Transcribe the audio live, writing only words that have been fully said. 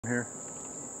Here.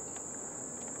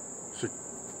 So,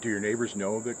 do your neighbors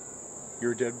know that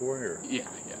you're a dead boy, or? Yeah.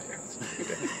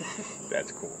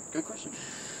 That's cool. Good question.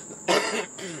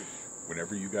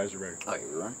 Whenever you guys are ready. Oh,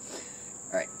 you are? All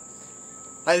right.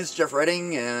 Hi, this is Jeff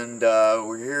Redding, and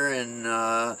we're here in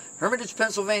Hermitage,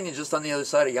 Pennsylvania, just on the other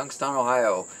side of Youngstown,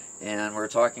 Ohio. And we're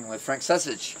talking with Frank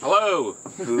Secich. Hello!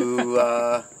 Who,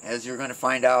 as you're going to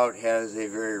find out, has a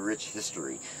very rich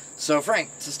history. So,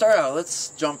 Frank, to start out, let's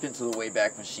jump into the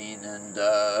Wayback Machine and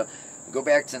go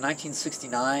back to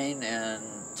 1969 and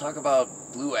talk about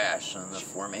Blue Ash and the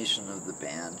formation of the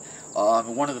band.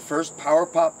 One of the first power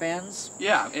pop bands?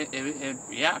 Yeah,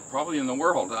 yeah, probably in the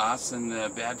world. Us and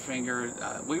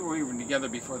Badfinger, we were even together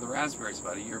before the Raspberries,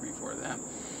 about a year before them.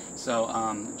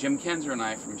 So Jim Kinzer and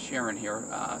I from Sharon here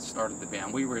started the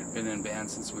band. We had been in band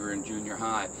since we were in junior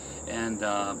high, and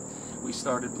we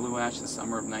started Blue Ash the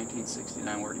summer of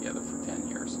 1969. We were together for 10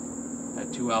 years.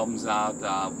 Had 2 albums out,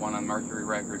 one on Mercury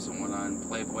Records and one on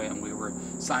Playboy, and we were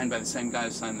signed by the same guy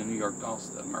who signed the New York Dolls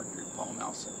to Mercury, Paul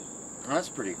Nelson. Oh, that's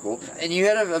pretty cool. And you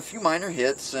had a few minor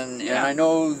hits, and yeah. I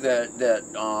know that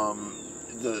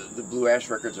the Blue Ash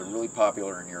records are really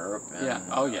popular in Europe. And, yeah.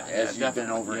 Oh yeah. As yeah, you've been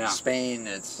over in Spain,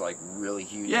 it's like really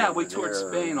huge. Yeah, over we toured there.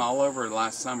 Spain all over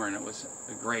last summer, and it was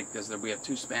great because we have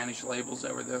 2 Spanish labels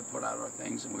over there that put out our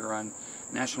things, and we were on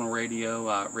national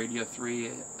radio, Radio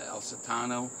 3, El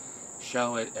Satano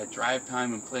show at Drive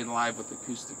Time, and played live with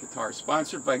acoustic guitar,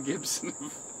 sponsored by Gibson.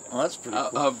 Oh, that's pretty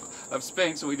cool. Of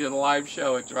Spain, so we did a live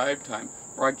show at Drive Time,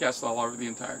 broadcast all over the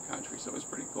entire country, so it was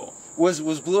pretty cool. Was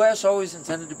Blue Ash always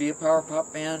intended to be a power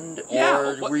pop band, yeah,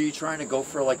 or were you trying to go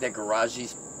for like that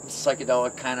garagey,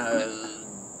 psychedelic kind of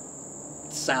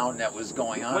sound that was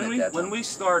going on at that time? When we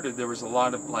started, there was a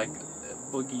lot of like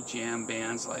boogie jam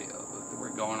bands like that were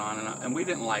going on, and we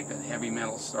didn't like that. Heavy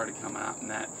metal started coming out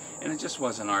and it just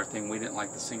wasn't our thing. We didn't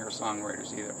like the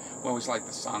singer-songwriters either. We always liked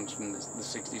the songs from the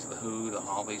 60s, The Who, the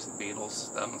Hollies, the Beatles,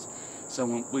 Stones. So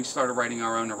when we started writing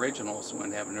our own originals, we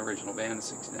wanted to have an original band in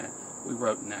 '69, we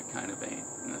wrote in that kind of vein,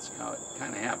 and that's how it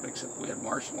kind of happened, except we had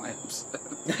Marshall amps.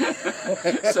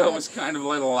 So it was kind of a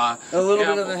little bit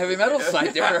on the heavy metal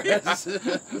side there.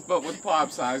 But with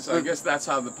pop songs, so I guess that's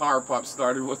how the power pop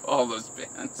started with all those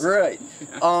bands. Right.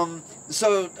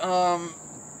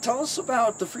 Tell us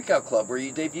about the Freakout Club, where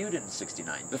you debuted in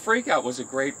 '69. The Freakout was a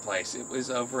great place. It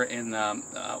was over in,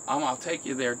 I'll take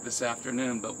you there this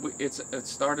afternoon, but it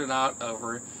started out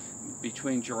over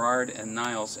between Girard and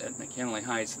Niles at McKinley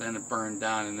Heights. Then it burned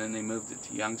down, and then they moved it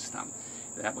to Youngstown.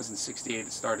 That was in '68.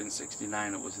 It started in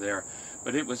 '69. It was there.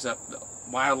 But it was a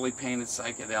wildly painted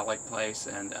psychedelic place,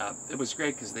 and it was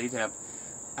great because they'd have,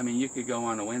 I mean, you could go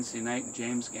on a Wednesday night, and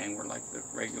James Gang were like the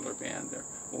regular band there,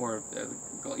 or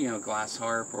Glass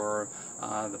Harp, or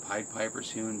the Pied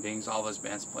Pipers, Human Beings. All those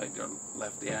bands played their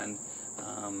Left End,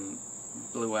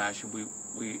 Blue Ash.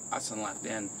 Us and Left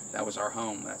End, that was our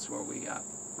home. That's where we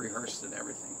rehearsed and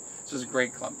everything. So it was a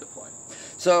great club to play.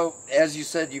 So, as you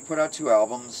said, you put out 2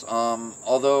 albums,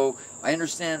 although I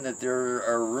understand that there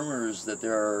are rumors that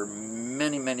there are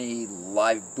many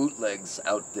live bootlegs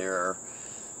out there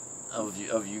of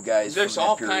you guys. There's from that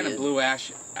all period. kind of Blue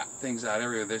Ash things out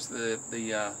everywhere. There's the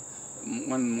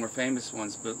one of the more famous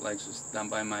ones, bootlegs, was done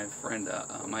by my friend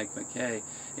Mike McKay.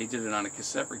 He did it on a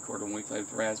cassette recorder when we played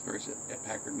with the Raspberries at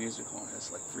Packard Music Hall. It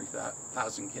has like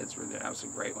 3,000 kids were there. That was a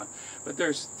great one. But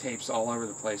there's tapes all over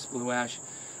the place. Blue Ash,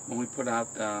 when we put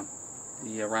out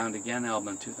the Around Again album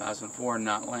in 2004,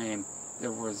 Not Lame,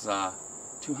 there was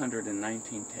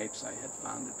 219 tapes I had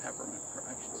found at Peppermint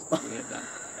Productions that we had done.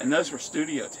 And those were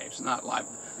studio tapes, not live.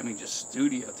 I mean, just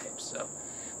studio tapes. So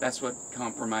that's what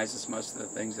compromises most of the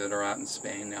things that are out in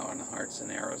Spain now on the Hearts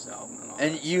and Arrows album. And all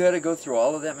And that. you had to go through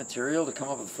all of that material to come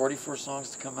up with 44 songs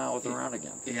to come out with Around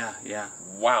Again. Yeah.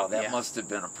 Wow, that must have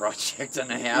been a project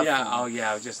and a half. Yeah, oh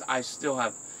yeah.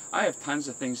 I have tons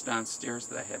of things downstairs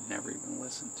that I have never even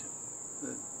listened to.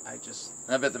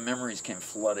 I bet the memories came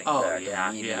flooding back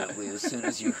immediately as soon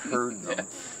as you heard them.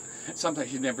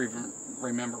 Sometimes you never even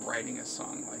remember writing a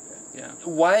song like that. Yeah.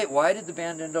 Why did the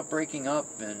band end up breaking up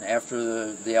and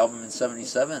after the album in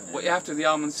 '77? Well, after the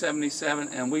album in '77,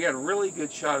 and we got a really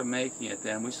good shot of making it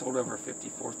then. We sold over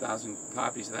 54,000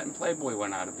 copies of that, and Playboy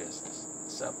went out of business.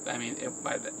 So, I mean,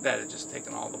 that had just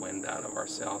taken all the wind out of our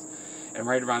sails. And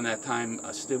right around that time,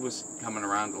 Stiv was coming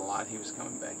around a lot. He was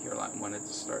coming back here a lot and wanted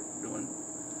to start doing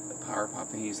the power pop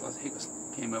thing. He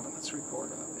came over, let's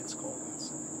record It's Cold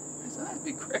Outside. I said, that'd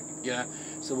be great. Yeah.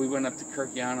 So we went up to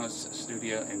Kirk Yano's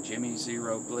studio, and Jimmy,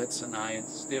 Zero, Blitz, and I and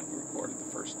Stiv recorded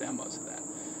the first demos of that.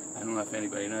 I don't know if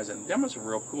anybody knows that. The demos are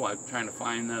real cool. I'm trying to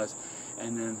find those.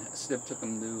 And then Stiv took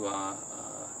them to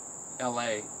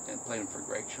L.A. and played him for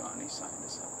Greg Shaw, and he signed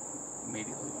us up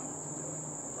immediately when we could do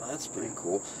it. Well, that's pretty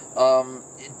cool.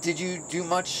 Did you do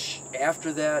much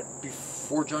after that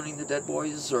before joining the Dead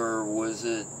Boys, or was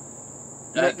it?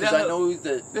 Because I know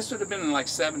that this would have been in like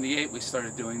 '78 we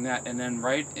started doing that, and then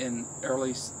right in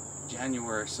early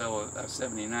January or so of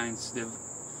 '79, Stiv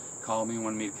called me and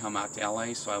wanted me to come out to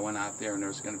LA, so I went out there, and there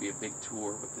was going to be a big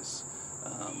tour with this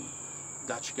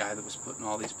Dutch guy that was putting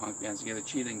all these punk bands together.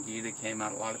 Cheetah and Gita came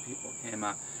out, a lot of people came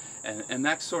out, and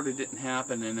that sort of didn't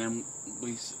happen, and then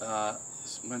we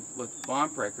went with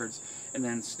Bomb Records, and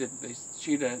then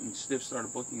Cheetah and Stiv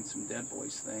started booking some Dead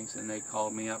Boys things, and they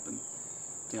called me up and,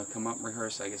 you know, come up and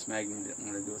rehearse. I guess Magnum didn't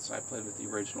want to do it, so I played with the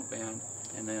original band,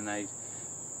 and then I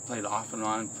played off and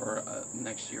on for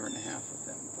next year and a half with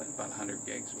them. Played about 100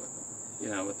 gigs with them, you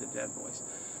know, with the Dead Boys.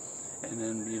 And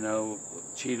then, you know,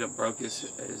 Cheetah broke his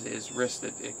wrist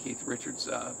at Keith Richards'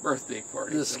 birthday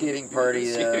party. The skating party.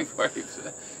 The skating party.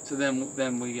 So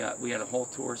then we had a whole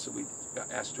tour, so we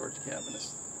asked George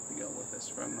Cabanis to go with us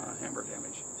from Hamburg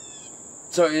Image.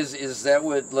 So is that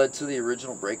what led to the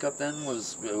original breakup then?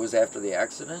 Was after the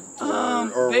accident?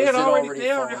 Or they was had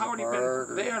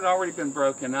it they had already been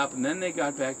broken up, and then they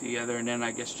got back together, and then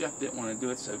I guess Jeff didn't want to do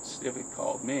it, so Stiv had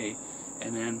called me,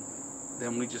 and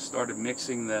then we just started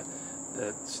mixing the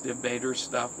Stiv Bator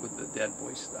stuff with the Dead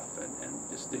Boy stuff, and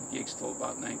just did gigs till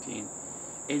about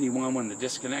 1981 when the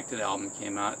Disconnected album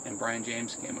came out, and Brian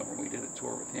James came over, and we did a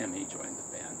tour with him. He joined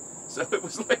the band, so it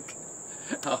was like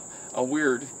a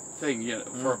weird thing, you know.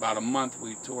 For about a month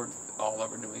we toured all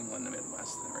over New England, the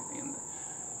Midwest, and everything.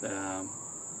 And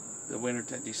the winter,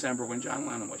 December, when John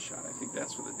Lennon was shot, I think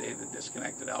that's the day the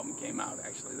Disconnected album came out,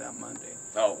 actually, that Monday.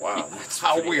 Oh wow, that's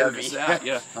how weird heavy. is that?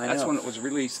 Yeah, I that's know. when it was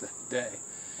released that day.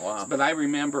 Wow. But I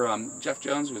remember Jeff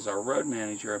Jones was our road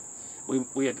manager.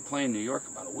 We had to play in New York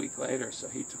about a week later, so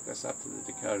he took us up to the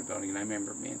Dakota building, and I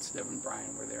remember me and Stiv and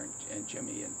Brian were there, and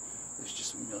Jimmy, and there's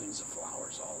just millions of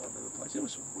flowers all over the place. It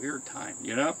was a weird time,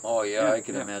 you know? Oh yeah, I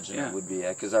can imagine it would be,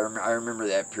 because I remember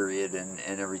that period and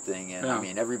everything, and I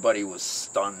mean everybody was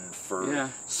stunned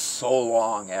for so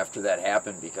long after that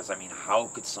happened, because I mean how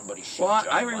could somebody shoot John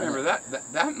I remember Lennon?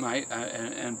 that night,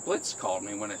 and Blitz called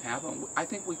me when it happened. I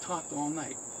think we talked all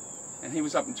night. And he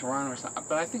was up in Toronto or something,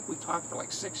 but I think we talked for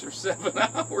like 6 or 7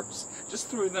 hours just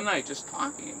through the night, just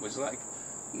talking. It was like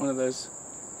one of those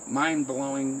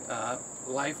mind-blowing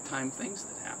lifetime things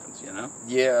that happens, you know?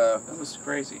 Yeah. That was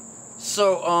crazy.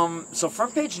 So, so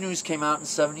Front Page News came out in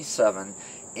 '77,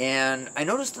 and I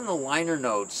noticed in the liner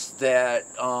notes that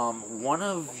one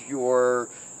of your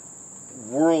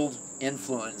world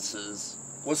influences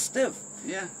was Stiv.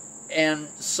 Yeah. And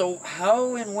so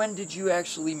how and when did you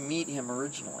actually meet him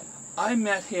originally? I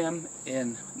met him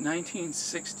in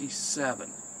 1967,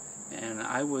 and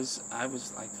I was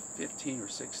like 15 or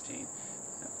 16,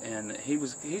 and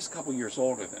he's a couple years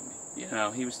older than me. You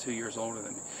know, he was 2 years older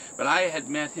than me. But I had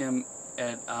met him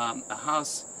at a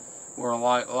house where a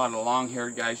lot of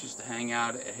long-haired guys used to hang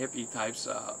out, hippie types,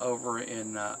 over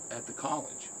in at the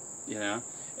college, you know,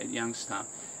 at Youngstown,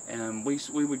 and we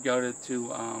would go to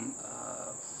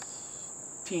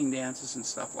teen dances and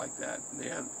stuff like that. They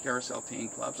had carousel teen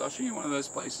clubs. I'll show you one of those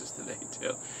places today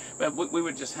too. But we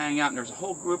would just hang out, and there was a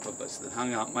whole group of us that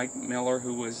hung out. Mike Miller,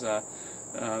 who was the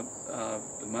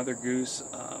Mother Goose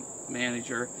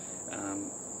manager,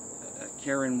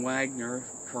 Karen Wagner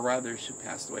Carruthers, who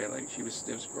passed away. Like, she was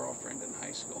Stiv's girlfriend in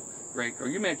high school. Great girl.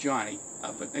 You met Johnny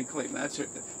up in Cleveland.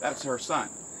 That's her son.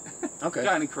 Okay.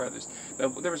 Johnny Carruthers.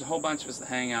 But there was a whole bunch of us that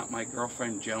hang out. My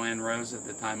girlfriend Joanne Rose at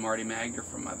the time, Marty Magner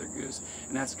from Mother Goose,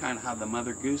 and that's kind of how the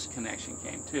Mother Goose connection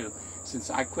came too. Since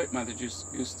I quit Mother Goose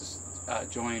to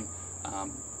join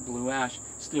Blue Ash,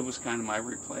 Stiv was kind of my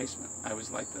replacement. I was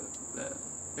like the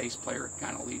bass player,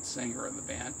 kind of lead singer of the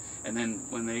band. And then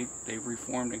when they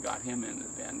reformed and got him into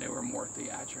the band, they were more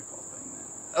theatrical thing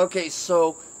then. Okay,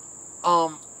 so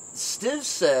Stiv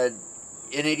said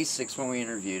in '86 when we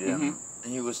interviewed him,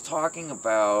 he was talking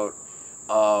about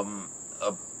a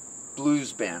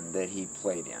blues band that he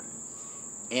played in.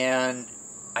 And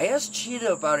I asked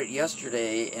Cheetah about it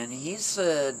yesterday, and he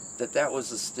said that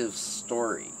was a Stiv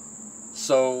story.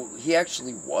 So he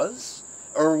actually was?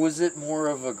 Or was it more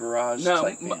of a garage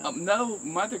type band? No,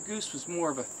 Mother Goose was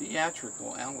more of a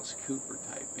theatrical Alice Cooper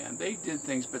type band. They did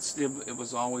things, but Stiv, it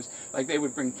was always, like they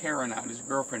would bring Karen out, his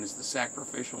girlfriend is the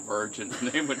sacrificial virgin, and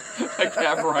they would like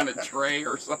have her on a tray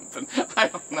or something. I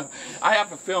don't know. I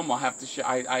have a film I'll have to show.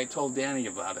 I told Danny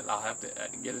about it. I'll have to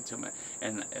get it to him,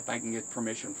 and if I can get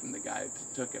permission from the guy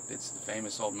who took it, it's the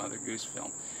famous old Mother Goose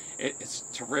film. It's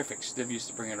terrific. Stiv used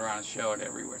to bring it around and show it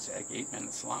everywhere. It's like 8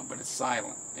 minutes long, but it's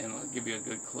silent, and it'll give you a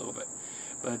good clue of it.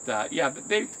 But yeah,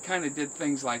 they kind of did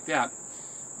things like that.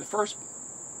 The first,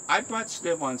 I brought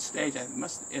Stiv on stage. I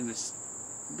must in this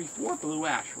before Blue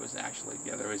Ash was actually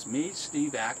together. It was me,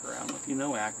 Steve Acker. I don't know if you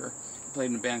know Acker. He played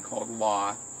in a band called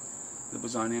Law that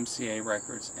was on MCA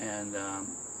Records, and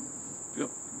Gug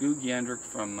Yendrick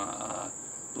from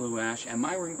Blue Ash, and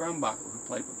Myron Grumbacher, who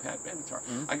played with Pat Benatar.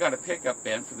 I got a pickup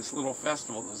band for this little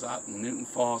festival that was out in Newton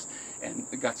Falls, and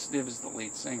I got Stiv as the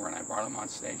lead singer, and I brought him on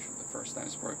stage for the first time.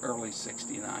 It was early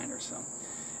 '69 or so,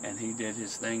 and he did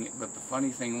his thing. But the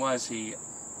funny thing was, we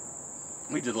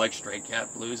did like Stray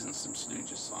Cat Blues and some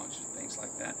Stooges songs and things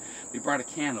like that. We brought a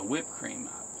can of whipped cream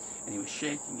out, and he was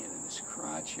shaking it in his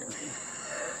crotch area.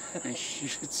 And he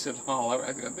shoots it all over.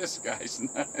 I go, this guy's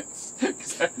nuts.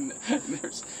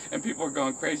 And people were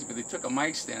going crazy, but they took a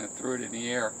mic stand and threw it in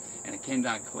the air, and it came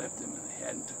down, clipped him in the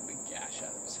head, and took a big gash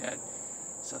out of his head.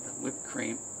 So the whipped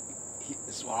cream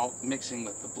is all mixing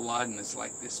with the blood, and it's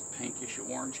like this pinkish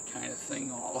orange kind of thing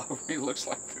all over. He looks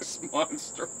like this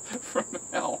monster from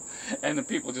hell. And the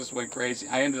people just went crazy.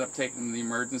 I ended up taking him to the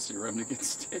emergency room to get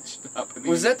stitched up.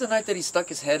 Was that the night that he stuck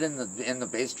his head in the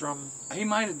bass drum? He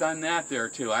might have done that there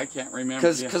too. I can't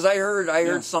remember. Because I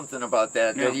heard something about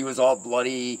that, that he was all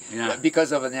bloody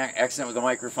because of an accident with a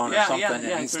microphone or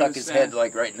something, and he stuck his head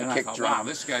like right in the kick drum. Wow,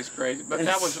 this guy's crazy. But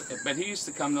but he used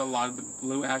to come to a lot of the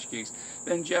Blue Ash gigs.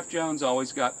 Then Jeff Jones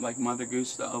always got like Mother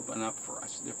Goose to open up for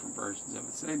us, different versions of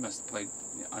it. So they must have played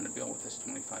on the bill with us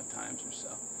 25 times or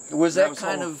so. Was that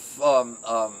kind of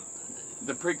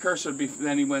the precursor?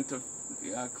 Then he went to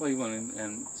Cleveland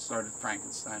and started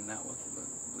Frankenstein that with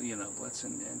Blitz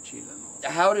and Cheetah and all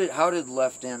that. How did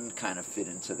Left End kind of fit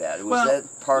into that? Was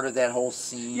that part of that whole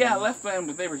scene? Yeah, Left End,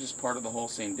 they were just part of the whole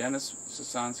scene. Dennis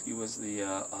Sosonsky was the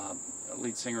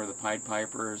lead singer of the Pied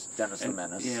Pipers. Dennis the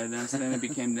Menace. Yeah, then it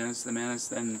became Dennis the Menace.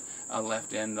 Then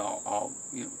Left End all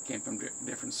came from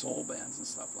different soul bands and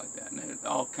stuff like that, and it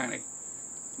all kind of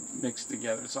mixed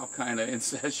together. It's all kind of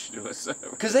incestuous.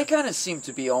 Because they kind of seem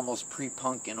to be almost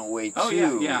pre-punk in a way too. Oh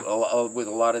yeah. With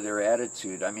a lot of their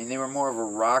attitude. I mean, they were more of a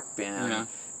rock band. Yeah.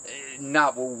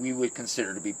 Not what we would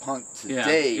consider to be punk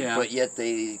today, but yet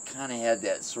they kind of had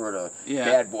that sort of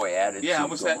bad boy attitude. Yeah, it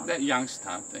was that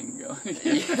Youngstown thing going.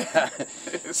 Yeah.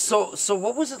 So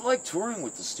what was it like touring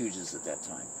with the Stooges at that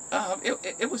time?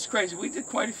 It was crazy. We did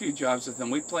quite a few jobs with them.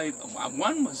 We played.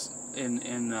 One was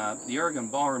in the Oregon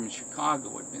Ballroom in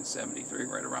Chicago. It had been '73,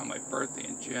 right around my birthday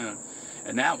in June,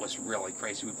 and that was really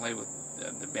crazy. We played with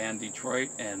the band Detroit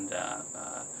and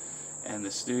the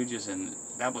Stooges, and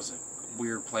that was a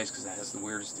weird place because it has the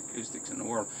weirdest acoustics in the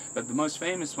world. But the most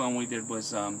famous one we did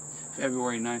was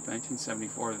February 9th,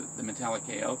 1974, the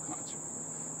Metallica KO concert.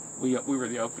 We were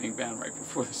the opening band right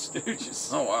before the Stooges.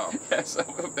 Oh wow! Yeah, so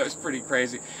that was pretty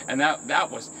crazy, and that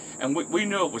was, and we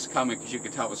knew it was coming because you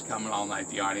could tell it was coming all night.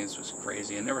 The audience was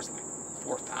crazy, and there was like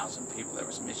 4,000 people. There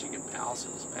was Michigan Palace.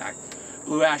 It was packed.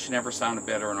 Blue Ash never sounded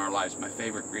better in our lives. My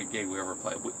favorite great gig we ever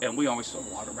played, and we always sold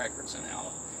a lot of records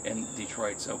in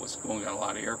Detroit, so it was cool. We got a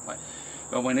lot of airplay.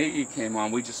 But when Iggy came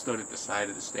on, we just stood at the side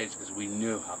of the stage because we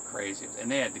knew how crazy it was,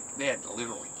 and they had to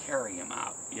literally carry him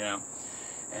out,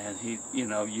 And he,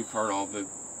 you've heard all the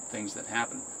things that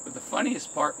happened. But the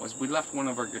funniest part was we left one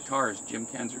of our guitars, Jim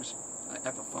Kenzer's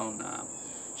Epiphone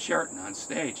Sheraton, on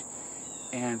stage,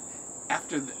 and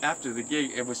after the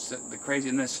gig, it was the crazy.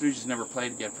 And the Stooges never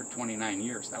played again for 29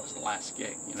 years. That was the last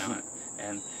gig,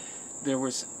 and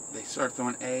they started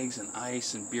throwing eggs and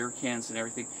ice and beer cans and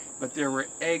everything, but there were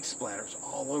egg splatters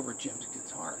all over Jim's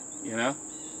guitar,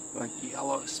 like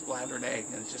yellow splattered egg,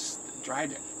 and it just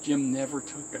dried there. Jim never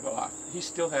took it off. He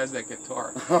still has that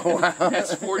guitar. Oh, wow.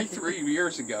 That's 43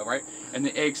 years ago, right? And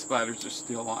the egg splatters are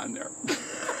still on there.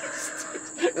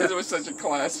 Because it was such a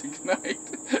classic night.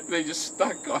 They just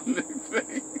stuck on the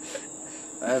thing.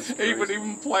 That's crazy. He would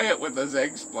even play it with those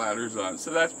egg splatters on.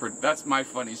 So that's my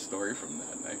funny story from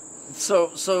that night.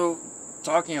 So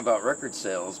talking about record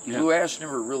sales, Blue Ash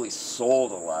never really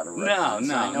sold a lot of records.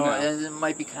 No. I know it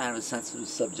might be kind of a sensitive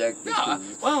subject.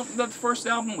 Well, the first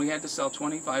album we had to sell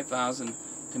 25,000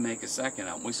 to make a second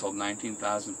album. We sold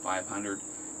 19,500.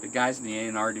 The guys in the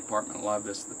A&R department loved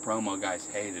us. The promo guys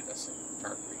hated us in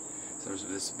Mercury. So there was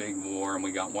this big war, and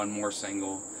we got one more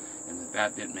single, and if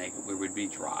that didn't make it, we would be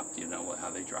dropped. How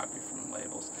they drop you from the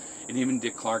labels. And even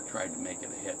Dick Clark tried to make it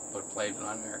a hit, but played it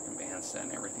on American Bandstand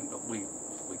and everything, but we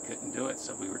couldn't do it,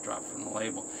 so we were dropped from the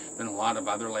label. Then a lot of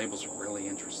other labels were really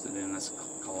interested in us,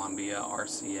 Columbia,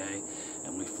 RCA,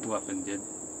 and we flew up and did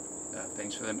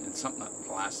things for them, and something at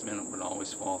the last minute would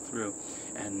always fall through.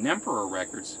 And Emperor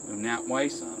Records, who Nat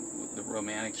Weiss on, the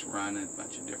Romantics run, and a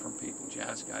bunch of different people,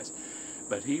 jazz guys,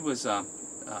 but he was the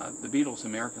Beatles'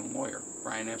 American lawyer,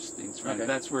 Brian Epstein's friend. Okay.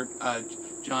 That's where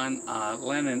John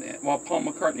Lennon, well, Paul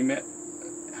McCartney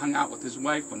hung out with his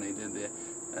wife when they did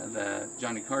the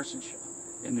Johnny Carson show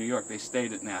in New York. They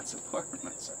stayed at Nat's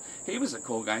apartment. So he was a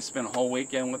cool guy. Spent a whole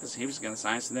weekend with us. He was going to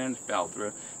sign us, and then it fell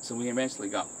through. So we eventually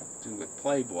got to with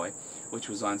Playboy, which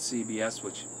was on CBS,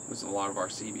 which was a lot of our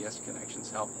CBS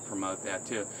connections helped promote that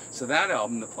too. So that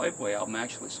album, the Playboy album,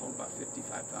 actually sold about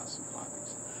 55,000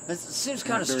 copies. It seems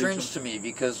kind of strange to me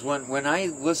because when I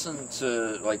listen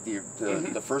to like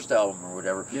the first album or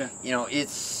whatever, you know,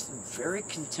 it's very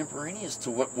contemporaneous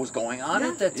to what was going on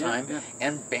at that time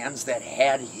and bands that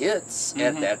had hits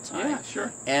at that time. Yeah,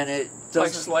 sure. And it doesn't,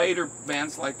 like Slade or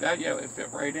bands like that, it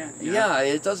fit right in. Yeah,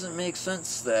 it doesn't make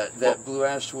sense that Blue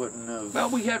Ash wouldn't have.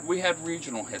 Well, we had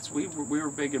regional hits. We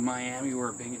were big in Miami. We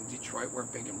were big in Detroit. We were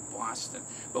big in Boston,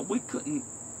 but we couldn't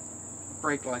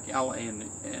break like LA and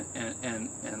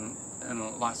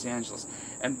Los Angeles.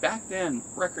 And back then,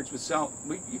 records would sell.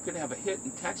 You could have a hit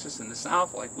in Texas in the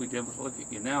South, like we did with Look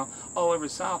at You Now, all over the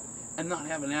South, and not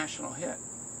have a national hit.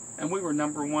 And we were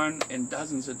 #1 in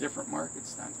dozens of different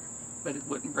markets then, but it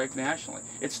wouldn't break nationally.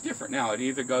 It's different now. It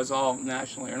either goes all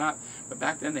nationally or not. But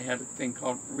back then, they had a thing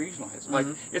called regional hits. Like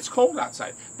It's Cold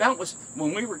Outside. That was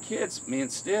when we were kids. Me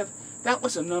and Stiv. That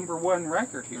was a #1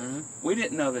 record here. We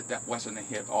didn't know that wasn't a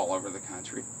hit all over the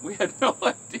country. We had no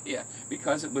idea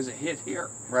because it was a hit here.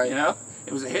 Right. You know,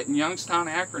 it was a hit in Youngstown,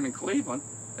 Akron, and Cleveland.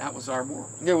 That was our world.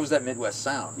 There was that Midwest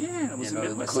sound. Yeah, it was a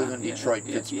Midwest Cleveland, sound. Detroit,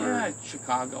 Pittsburgh. Yeah,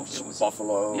 Chicago. It was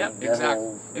Buffalo. Yep,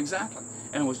 exactly.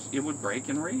 And it would break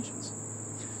in regions.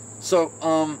 So,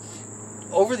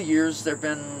 over the years, there've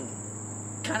been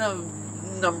kind of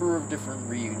number of different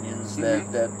reunions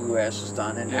that Blue Ash has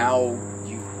done, and now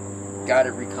you've got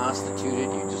it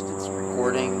reconstituted. You just did some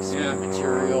recordings, some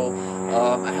material.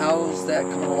 How's that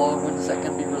coming along? When is that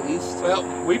going to be released? Well,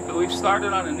 we've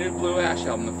started on a new Blue Ash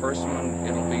album. The first one,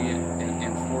 it'll be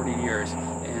in 40 years,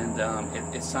 and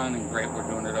it's sounding great. We're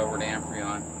doing it over at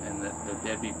Amphion, and the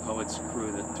Deadbeat Poets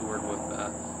crew that toured with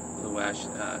Blue Ash,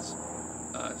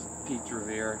 Pete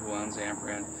Revere, who owns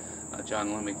Amphion, John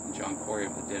Lemmick and John Corey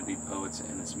of the Deadbeat Poets,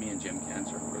 and it's me and Jim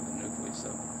Kenzer who are the nucleus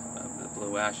of the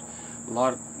Blue Ash.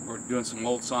 We're doing some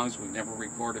old songs we've never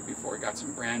recorded before. We got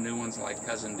some brand new ones like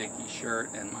Cousin Dickie's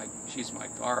Shirt and She's My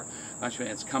Car.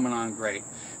 It's coming on great.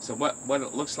 So what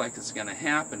it looks like is going to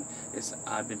happen is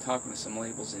I've been talking to some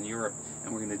labels in Europe,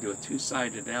 and we're going to do a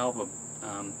two-sided album.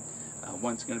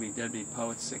 One's going to be Deadbeat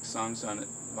Poets, 6 songs on it,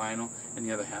 vinyl, and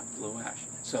the other half Blue Ash.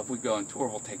 So if we go on tour,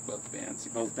 we'll take both bands.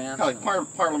 Both bands? Kind of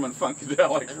like Parliament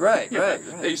Funkadelic. Right.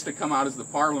 They used to come out as the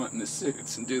Parliament in the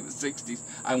suits and do the 60s.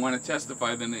 I want to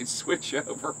testify, then they'd switch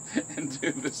over and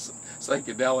do this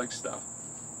psychedelic stuff.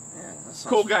 Yeah,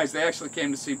 cool guys. They actually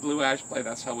came to see Blue Ash play.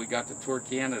 That's how we got to tour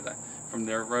Canada from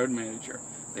their road manager.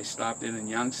 They stopped in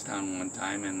Youngstown one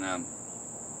time, and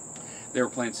they were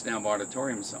playing Stiv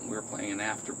Auditorium or something. We were playing an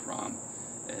after prom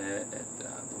at the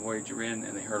Voyager Inn,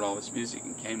 and they heard all this music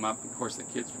and came up. Of course, the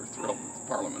kids were thrilled that the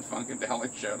Parliament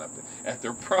Funkadelic showed up at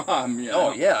their prom. You know?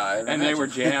 Oh yeah, and they were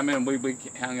jamming. We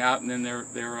hung out, and then their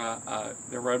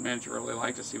road manager really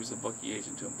liked us. He was a bookie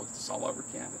agent too, and booked us all over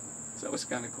Canada. So it was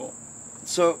kind of cool.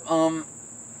 So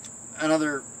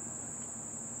another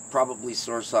probably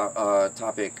sore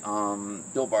topic.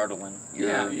 Bill Bartolin, your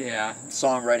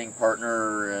songwriting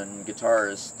partner and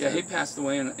guitarist. Yeah, he passed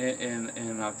away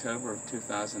in October of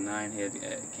 2009. He had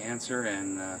cancer,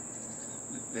 and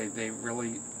they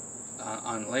really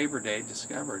on Labor Day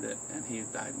discovered it, and he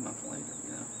died a month later.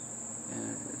 You know,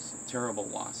 and it's a terrible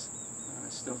loss.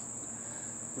 Still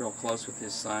real close with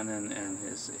his son and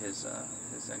his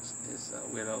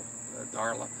widow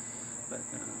Darla, but.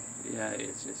 Yeah,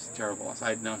 it's just terrible.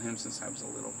 I'd known him since I was a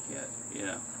little kid, you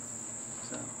know.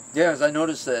 So. Yeah, as I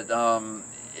noticed that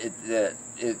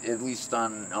at least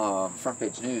on Front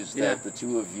Page News that the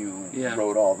two of you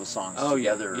wrote all the songs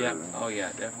together. Yeah. Oh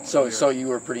yeah, definitely. So you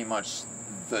were pretty much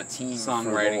the team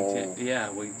songwriting team.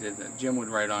 Yeah, we did that. Jim would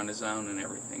write on his own and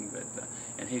everything, but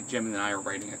Jim and I are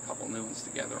writing a couple new ones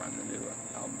together on the new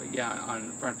album. But yeah,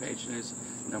 on Front Page News,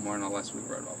 no more no less, we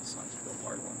wrote all the songs for Bill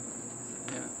Bartolin.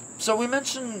 Yeah. So we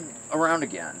mentioned Around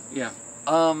Again. Yeah.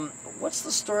 What's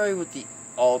the story with the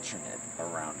alternate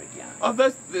Around Again? Oh,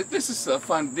 this is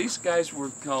fun. These guys were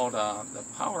called the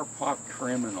Power Pop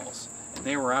Criminals, and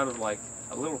they were out of like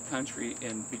a little country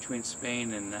in between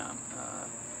Spain and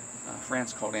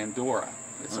France called Andorra.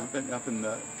 It's up in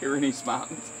the Pyrenees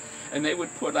Mountains, and they would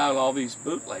put out all these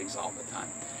bootlegs all the time,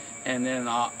 and then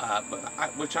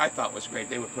which I thought was great.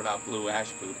 They would put out Blue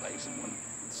Ash bootlegs, and when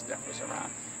Steph was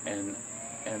around, and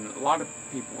a lot of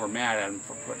people were mad at him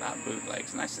for putting out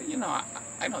bootlegs. And I said, you know,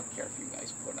 I don't care if you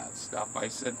guys put out stuff. I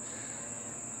said,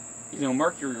 you know,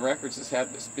 Mercury Records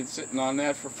been sitting on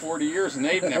that for 40 years, and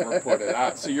they've never put it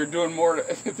out. So you're doing more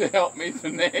to help me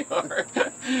than they are.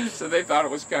 So they thought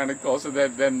it was kind of cool. So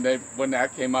then when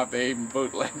that came out, they even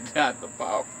bootlegged that,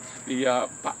 the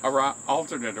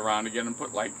alternate around again, and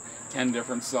put like 10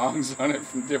 different songs on it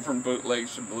from different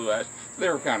bootlegs from Blue Ash. So they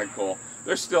were kind of cool.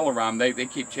 They're still around. They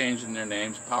keep changing their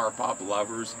names: Power Pop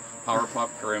Lovers, Power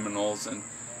Pop Criminals, and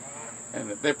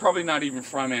they're probably not even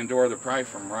from Andorra. They're probably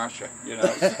from Russia, you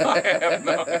know. So I have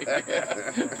no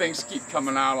idea. Things keep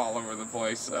coming out all over the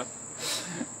place. So.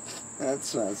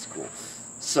 That's cool.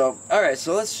 So, all right,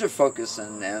 so let's shift focus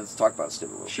and let's talk about Stiv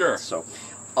a little Sure. bit. So,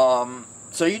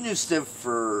 so you knew Stiv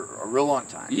for a real long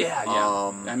time. Yeah.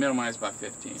 I met him when I was about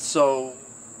 15. So,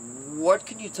 what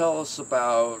can you tell us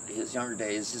about his younger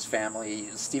days, his family?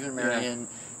 Steve and Marion,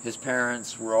 his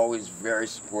parents were always very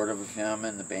supportive of him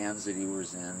and the bands that he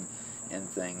was in and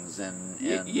things.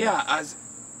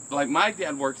 Like my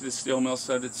dad worked at the steel mill,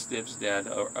 so did Stiv's dad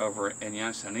over in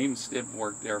Youngstown. Even Stiv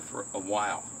worked there for a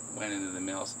while, went into the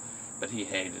mills, but he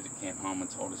hated it. Came home and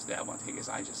told his dad one thing, because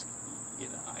I just, you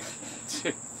know, I can't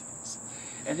do this.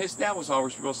 And his dad was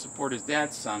always real supportive. His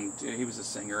dad sung too. He was a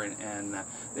singer, and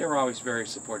they were always very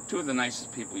supportive. Two of the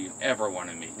nicest people you'd ever want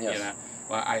to meet. Yes. You know,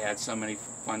 well, I had so many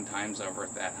fun times over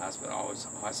at that hospital. Always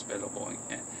hospitable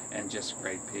and just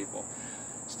great people.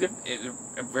 Stiv,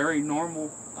 a very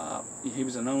normal. He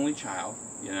was an only child,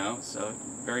 you know, so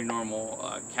very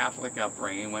normal Catholic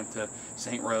upbringing. Went to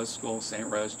St. Rose School, St.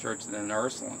 Rose Church, and then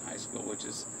Ursuline High School, which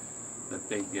is the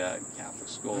big Catholic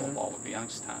school of all of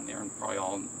Youngstown there, and probably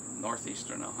all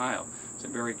northeastern Ohio. It's a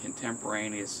very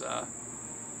contemporaneous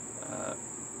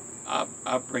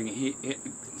upbringing.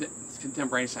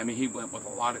 Contemporaneous. I mean, he went with a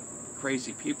lot of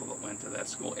crazy people that went to that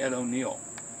school. Ed O'Neill,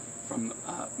 from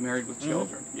Married with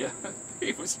Children. Yeah,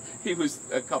 he was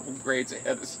a couple grades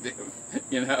ahead of Stiv,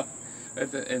 you know,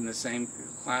 in the same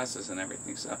classes and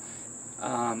everything. So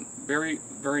very,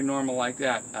 very normal like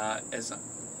that.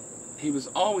 He was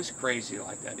always crazy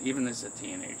like that, even as a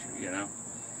teenager, you know.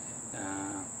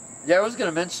 Yeah, I was going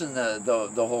to mention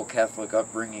the whole Catholic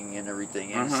upbringing and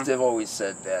everything, and Stiv always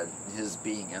said that his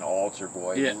being an altar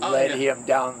boy led him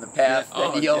down the path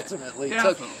that he ultimately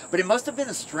took. But it must have been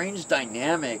a strange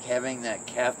dynamic having that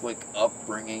Catholic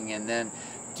upbringing and then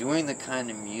doing the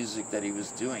kind of music that he was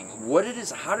doing.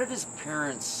 How did his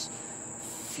parents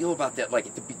feel about that, like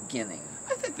at the beginning?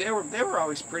 I think they were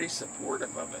always pretty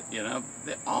supportive of it, you know.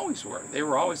 They always were. They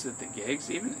were always at the gigs,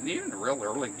 even the real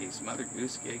early gigs, Mother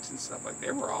Goose gigs and stuff like that.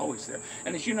 They were always there.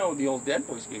 And as you know, the old Dead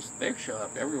Boys gigs, they show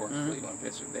up everywhere in Cleveland,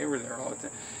 Pittsburgh. They were there all the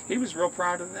time. He was real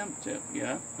proud of them too, you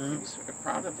know. He was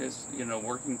proud of his, you know,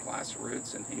 working class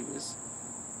roots, and he was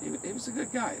a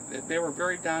good guy. They were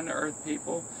very down to earth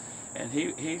people, and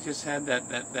he just had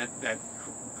that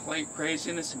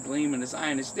craziness and gleam in his eye,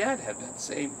 and his dad had that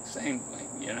same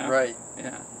gleam, you know. Right.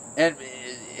 Yeah.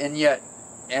 And yet,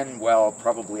 well,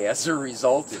 probably as a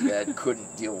result of that,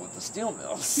 couldn't deal with the steel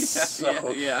mills.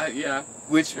 Yeah.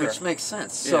 Which makes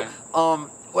sense. So,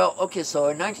 well, okay. So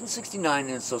in 1969,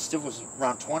 and so Stiv was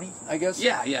around 20, I guess.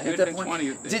 Yeah. He at would that have been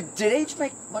point. 20. Did age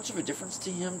make much of a difference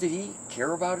to him? Did he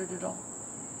care about it at all?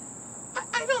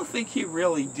 I don't think he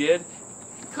really did,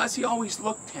 because he always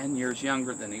looked 10 years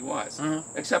younger than he was,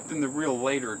 except in the real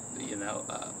later, you know,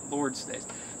 Lourdes days.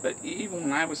 But even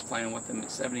when I was playing with him at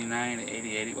 79,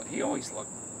 80, 81, he always looked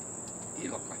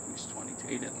like he was 22.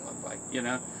 He didn't look like, you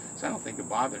know, so I don't think it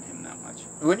bothered him that much.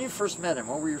 When you first met him,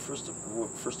 what were your first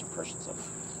impressions of him?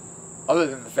 Other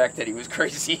than the fact that he was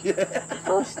crazy.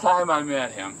 First time I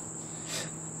met him,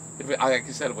 like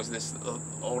I said, it was this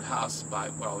old house by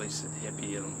where all these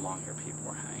hippie and long-hair people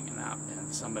were hanging out,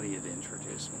 and somebody had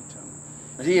introduced me to him.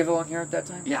 Did he have long hair at that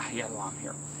time? Yeah, he had long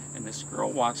hair. And this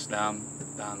girl walks down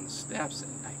the steps,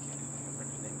 and I can't remember,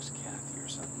 her name was Kathy or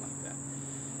something like that.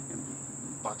 And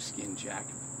buckskin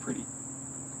jacket, pretty,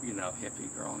 you know,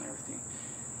 hippie girl and everything.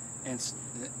 And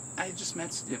I just met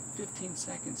Stiv 15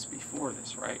 seconds before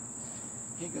this, right?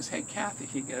 He goes, "Hey, Kathy,"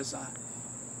 he goes,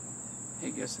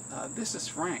 "This is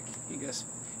Frank." He goes,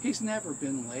 "He's never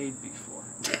been laid before."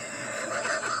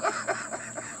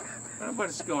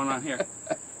 What's going on here?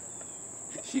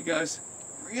 She goes,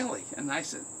 "Really?" And I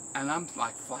said, and I'm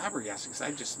like flabbergasted because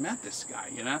I just met this guy,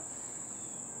 you know.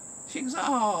 She goes,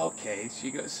 "Oh, okay."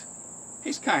 She goes,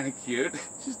 "He's kind of cute."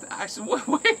 I said,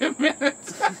 "Wait a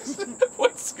minute." I said,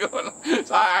 "What's going on?"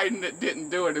 So I didn't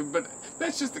do it, but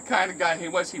that's just the kind of guy he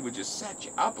was. He would just set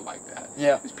you up like that.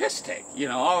 Yeah. He was piss take, you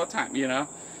know, all the time, you know.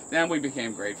 Then we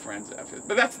became great friends after.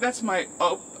 But that's my,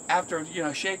 after, you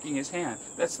know, shaking his hand,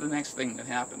 that's the next thing that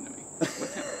happened to me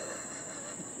with him.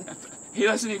 he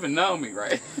doesn't even know me,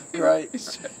 right? Right.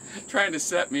 He's trying to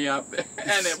set me up there,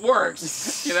 and it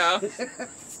works, you know?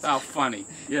 How funny,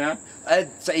 yeah?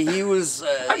 I'd say he was.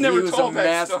 I've never he was told a that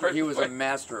master. story, He was a but-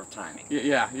 master of timing.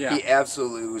 Yeah. He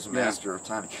absolutely was a master of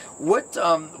timing. What?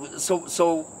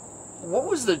 So, what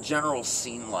was the general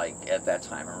scene like at that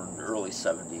time, around the early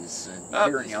 '70s,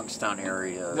 here in Youngstown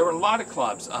area? There were a lot of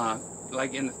clubs.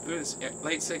 Like through the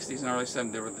late '60s and early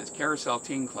 '70s, there were the carousel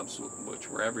teen clubs, which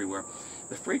were everywhere.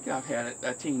 The Freakout had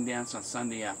a teen dance on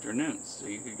Sunday afternoons, so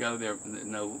you could go there,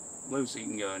 no losing, you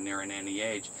can go in there in any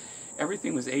age.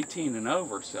 Everything was 18 and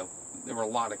over, so there were a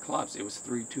lot of clubs. It was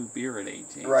 3-2 beer at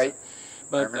 18. Right. So,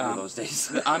 but I remember those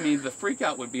days. I mean, the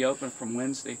Freakout would be open from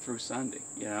Wednesday through Sunday,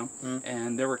 you know,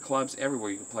 and there were clubs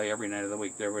everywhere. You could play every night of the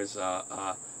week. There was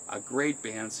a great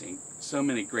band scene. So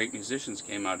many great musicians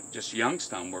came out. Just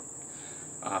Youngstown were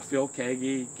Phil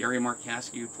Kagi, Gary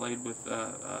Markowski, who played with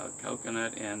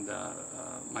Coconut, and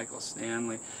Michael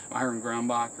Stanley, Myron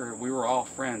Grumbacher. We were all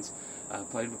friends.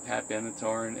 Played with Pat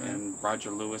Benatar and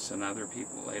Roger Lewis and other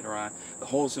people later on. The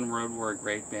Holes in the Road were a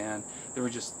great band. There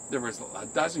was a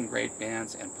dozen great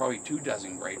bands and probably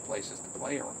 24 great places to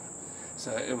play around.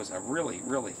 So it was a really,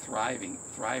 really thriving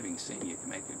scene. You can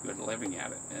make a good living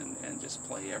at it and just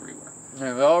play everywhere.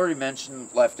 Yeah, we already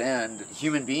mentioned Left End.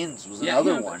 Human Beings was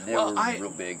another one. They were real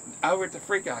big. Over at the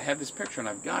Freakout, I had this picture, and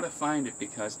I've got to find it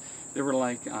because there were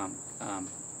like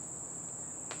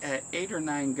 8 or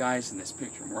 9 guys in this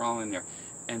picture, and we're all in there.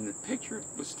 And the picture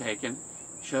was taken,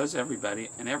 shows everybody,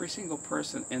 and every single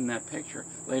person in that picture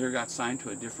later got signed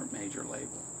to a different major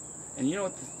label. And you know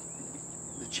what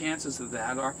the chances of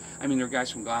that are? I mean, there are guys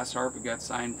from Glass Harp who got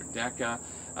signed for Decca,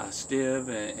 Stiv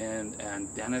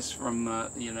and Dennis from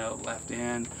Left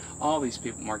End, all these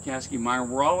people, Markowski, Meyer,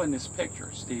 we're all in this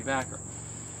picture, Stiv Bator.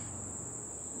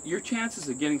 Your chances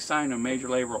of getting signed to a major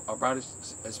label are about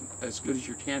as good as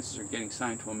your chances of getting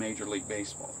signed to a Major League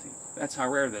Baseball team. That's how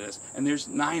rare that is. And there's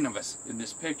 9 of us in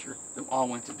this picture that all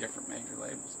went to different major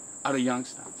labels out of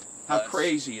Youngstown. How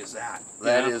crazy is that?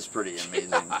 That is pretty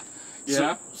amazing.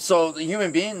 Yeah. So the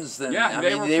Human Beings, then, yeah, I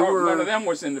mean, they were one of them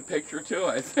was in the picture too,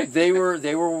 I think. They were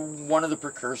one of the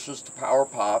precursors to power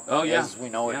pop, as we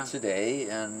know it today,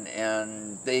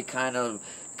 and they kind of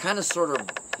sort of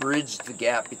bridged the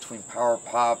gap between power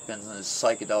pop and the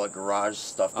psychedelic garage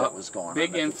stuff that was going on.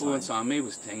 Big influence on me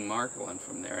was Ting Markelin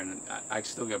from there, and I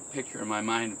still got a picture in my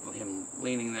mind of him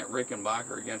leaning that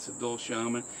Rickenbacker against a dual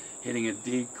showman, hitting a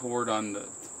D chord on the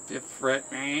 5th fret.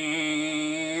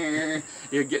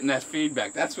 You're getting that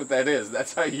feedback. That's what that is.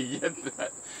 That's how you get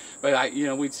that. But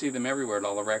we'd see them everywhere at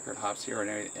all the record hops here,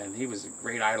 and he was a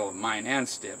great idol of mine and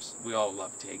Stiv's. We all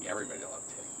loved Tig. Everybody loved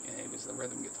Tig. And he was the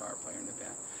rhythm guitar player in the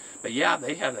band. But yeah,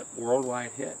 they had a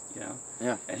worldwide hit,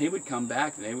 Yeah. And he would come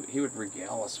back and he would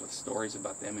regale us with stories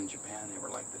about them in Japan. They were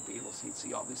like the Beatles. He'd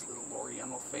see all these little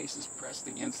Oriental faces pressed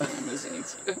against the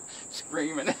limousines,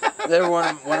 screaming. They were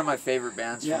one of my favorite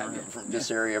bands from this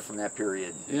area, from that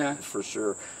period. Yeah, for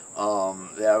sure.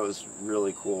 That was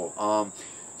really cool. What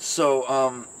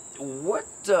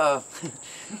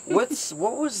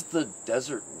was the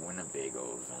Desert Winnebago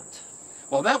event?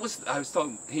 Well, I was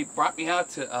told, he brought me out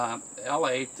to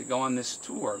L.A. to go on this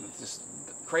tour with this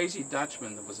crazy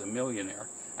Dutchman that was a millionaire.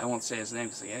 I won't say his name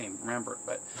because I can't even remember it,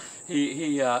 but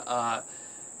he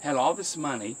had all this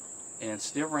money, and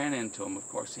Stiv ran into him, of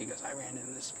course. He goes, I ran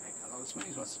into this guy, got all this money,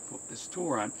 he wants to put this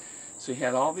tour on. So he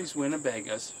had all these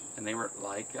Winnebagos, and they were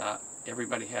like,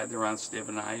 everybody had their own, Stiv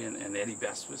and I, and Eddie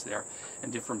Best was there,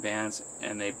 and different bands,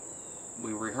 and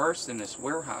we rehearsed in this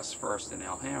warehouse first in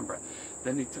Alhambra.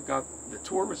 Then he took out, the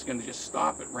tour was going to just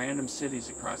stop at random cities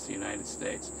across the United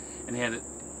States. And he had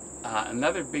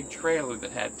another big trailer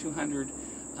that had 200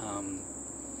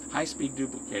 high-speed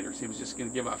duplicators. He was just going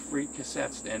to give out free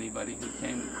cassettes to anybody who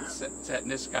came to the set.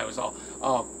 And this guy was all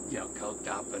coked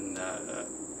up, and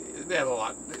they had a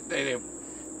lot.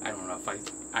 I don't know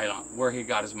where he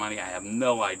got his money. I have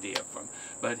no idea from.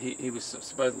 But he was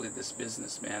supposedly this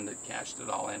businessman that cashed it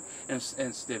all in. And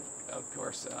Stiv, of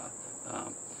course,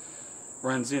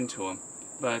 runs into him.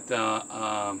 But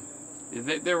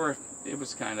it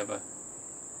was kind of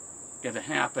going to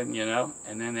happen,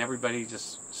 and then everybody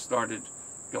just started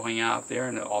going out there,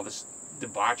 and all this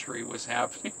debauchery was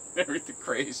happening, everything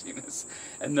craziness,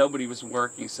 and nobody was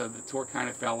working, so the tour kind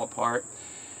of fell apart,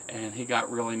 and he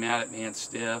got really mad at me and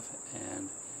Stiv, and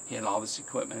he had all this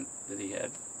equipment that he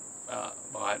had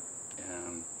bought,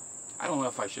 and I don't know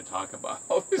if I should talk about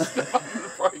all this stuff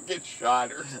before I get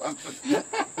shot or something.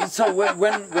 So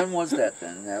when was that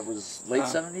then? That was late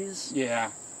 70s?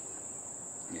 Yeah.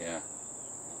 Yeah.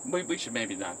 We should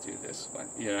maybe not do this one,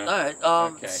 All right.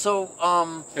 Okay. So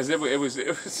because it was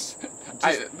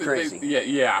just crazy.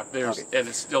 Yeah. There's Okay. and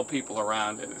there's still people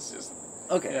around, and it's just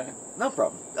Okay, yeah. no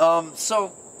problem.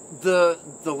 So the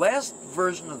last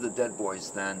version of the Dead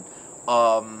Boys then,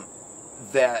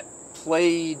 that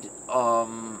played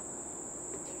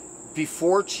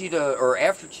before Cheetah or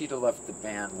after Cheetah left the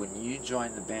band, when you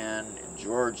joined the band and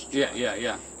George joined,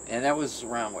 Yeah. and that was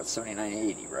around what, 79,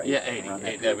 80, right? Yeah, 80. Around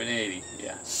that 80,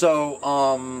 yeah. So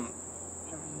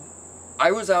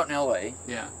I was out in LA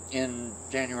Yeah. in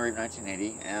January of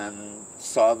 1980 and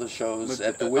saw the shows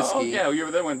at the Whiskey. Oh, yeah, you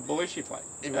were there when Belushi played.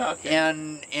 Yeah, okay.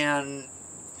 And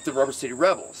the Rubber City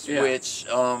Rebels, Yeah. which,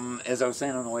 as I was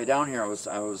saying on the way down here,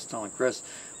 I was telling Chris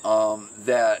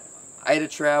that I had to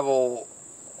travel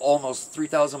almost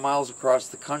 3,000 miles across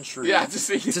the country to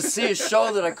see a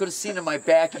show that I could have seen in my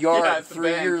backyard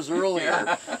 3 years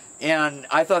earlier. Yeah. And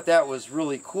I thought that was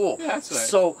really cool. Yeah, that's right.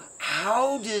 So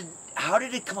how did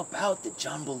it come about that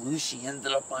John Belushi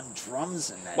ended up on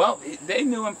drums in that? Well, they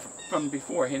knew him from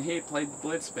before, and he had played the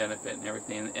Blitz benefit and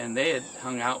everything, and they had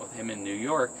hung out with him in New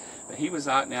York, but he was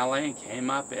out in L.A. and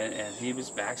came up, and he was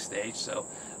backstage, so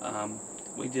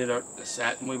we did a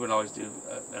set, and we would always do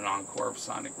an encore of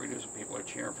Sonic Readers when people are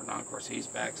cheering for an encore. So he's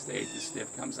backstage, and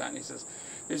Stiv comes out, and he says,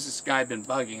 there's this guy been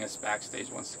bugging us backstage,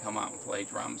 wants to come out and play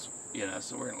drums,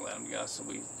 so we're going to let him go. So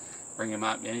we bring him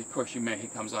out, and of course, he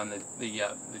comes on the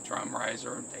drum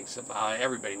riser and takes a bow.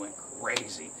 Everybody went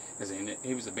crazy, because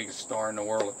he was the biggest star in the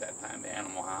world at that time,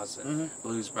 Animal House and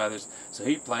Blues Brothers. So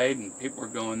he played, and people were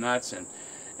going nuts, and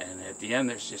at the end,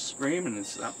 there's just screaming and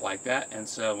stuff like that. And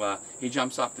so he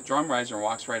jumps off the drum riser and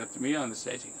walks right up to me on the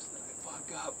stage. He goes,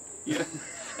 "Fuck up,"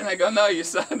 And I go, "No, you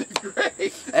sounded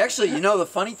great." Actually, the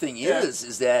funny thing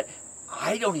is that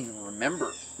I don't even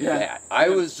remember that. I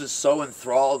was just so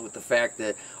enthralled with the fact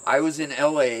that I was in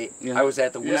L.A., I was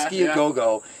at the Whiskey A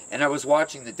Go-Go, and I was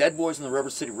watching the Dead Boys and the Rubber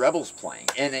City Rebels playing,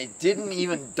 and it didn't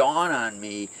even dawn on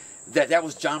me that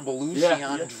was John Belushi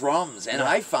on drums. And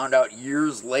I found out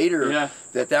years later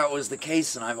that was the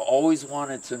case, and I've always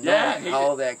wanted to know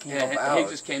how that came about. He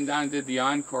just came down and did the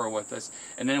encore with us,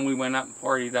 and then we went up and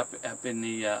partied up in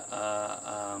the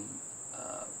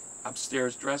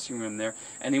upstairs dressing room there,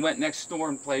 and he went next door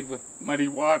and played with Muddy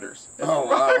Waters. Oh,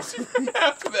 wow.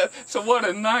 After that. So what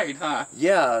a night, huh?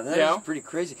 Yeah, that is pretty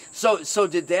crazy. So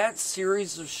did that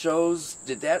series of shows,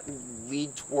 did that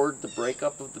lead toward the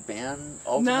breakup of the band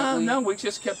ultimately? No, we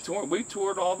just kept touring. We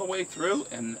toured all the way through,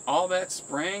 and all that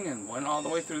spring, and went all the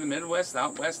way through the Midwest,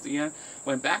 out west again.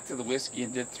 Went back to the Whiskey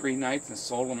and did 3 nights and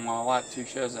sold them all out, 2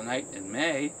 shows a night in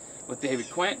May with David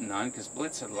Quentin on, because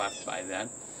Blitz had left by then.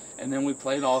 And then we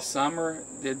played all summer,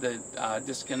 did the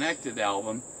Disconnected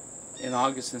album in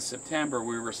August and September.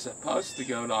 We were supposed to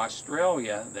go to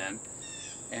Australia then,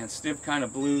 and Stiv kind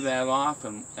of blew that off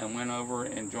and went over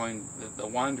and joined the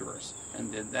Wanderers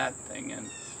and did that thing,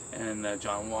 and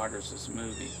John Waters'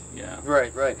 movie,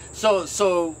 Right.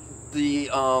 So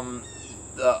the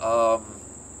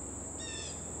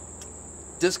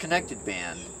Disconnected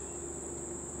band,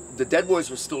 the Dead Boys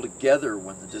were still together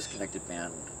when the Disconnected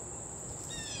band.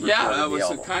 I was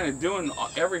kind of doing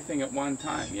everything at one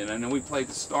time, And then we played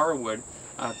the Starwood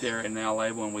out there in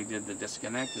L.A. when we did the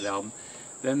Disconnected album.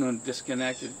 Then when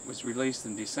Disconnected was released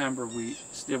in December, we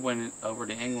still went over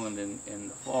to England in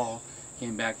the fall,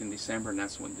 came back in December, and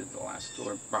that's when we did the last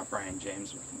tour. Brought Brian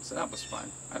James with him, so that was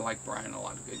fun. I like Brian a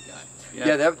lot, a good guy.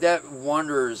 Yeah, that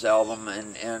Wanderers album,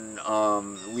 and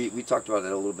we talked about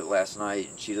it a little bit last night,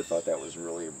 and Cheetah thought that was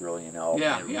really a brilliant album.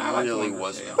 It really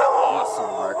was an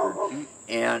awesome record.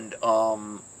 And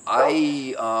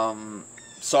I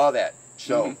saw that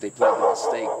show. They played The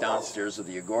Mistake downstairs of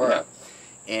the Agora.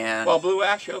 And Blue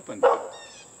Ash opened it.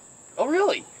 Oh,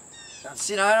 really?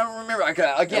 See, now I don't remember.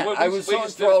 I was so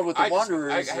enthralled with the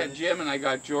Wanderers. I had Jim, and I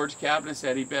got George Cabinets,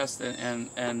 Eddie Best,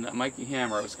 and Mikey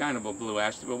Hammer. It was kind of a Blue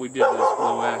Ash, but we did this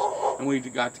Blue Ash, and we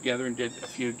got together and did a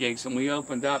few gigs, and we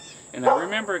opened up. And I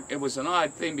remember it was an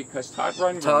odd thing because Todd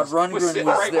Rundgren was sitting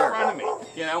right in front of me.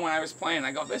 When I was playing,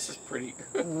 I go, "This is pretty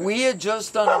good." We had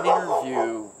just done an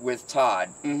interview with Todd.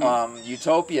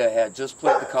 Utopia had just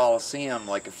played the Coliseum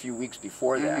like a few weeks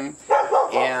before that,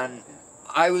 and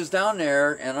I was down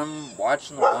there, and I'm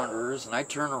watching the Wanderers, and I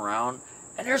turn around,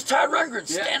 and there's Todd Rundgren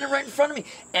standing right in front of me,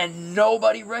 and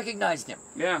nobody recognized him.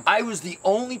 I was the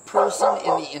only person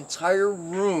in the entire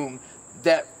room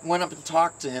that went up and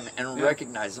talked to him and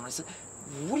recognized him. I said,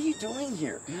 "What are you doing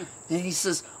here?" And he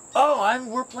says, "Oh,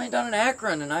 we're playing down in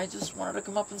Akron, and I just wanted to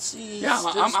come up and see."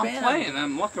 I'm playing, and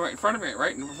I'm looking right in front of me.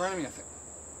 I think,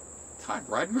 Todd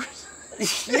Rundgren.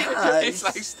 Yeah, it's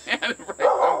like standing right.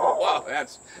 wow,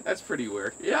 that's pretty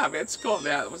weird. Yeah, it's cool.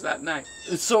 Yeah, it was that night.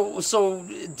 So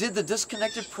did the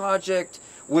Disconnected project,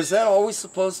 was that always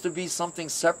supposed to be something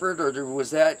separate, or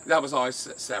was that... That was always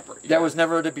separate. Yeah. That was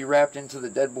never to be wrapped into the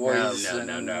Dead Boys?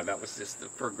 No. That was just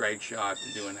for Greg Shaw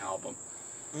to do an album.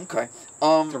 Okay.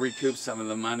 To recoup some of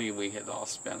the money we had all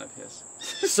spent of his.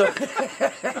 So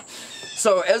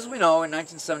as we know, in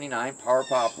 1979, power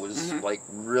pop was like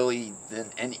really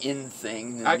an in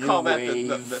thing. I call that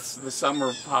the summer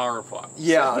of power pop.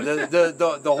 Yeah,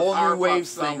 the whole new wave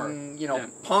summer. thing. You know,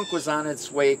 punk was on its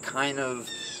way, kind of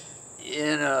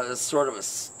in a sort of a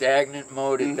stagnant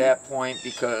mode at that point,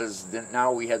 because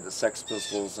now we had the Sex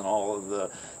Pistols and all of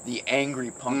the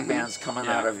angry punk bands coming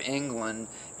out of England,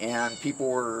 and people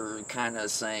were kind of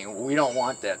saying, well, we don't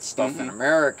want that stuff in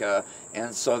America.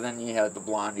 And so then you had the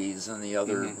Blondies and the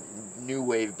other new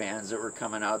wave bands that were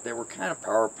coming out. They were kind of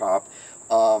power pop.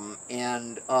 How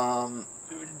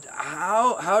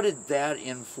did that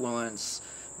influence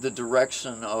the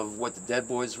direction of what the Dead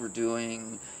Boys were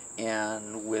doing,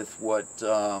 and with what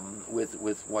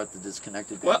the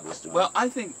Disconnected band was doing? Well, I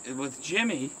think with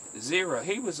Jimmy Zero,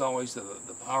 he was always the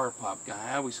power pop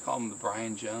guy. I always called him the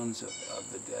Brian Jones of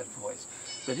the Dead Boys,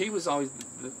 but he was always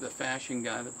the fashion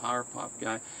guy, the power pop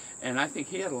guy, and I think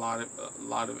he had a lot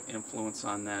of influence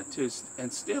on that too. And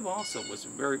Stiv also was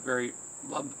very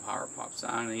loved the power pop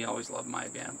sound, and he always loved my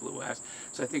band Blue Ass.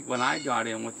 So I think when I got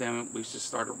in with them, we just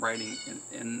started writing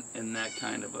in that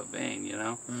kind of a vein, you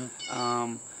know.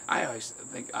 I always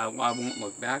think I won't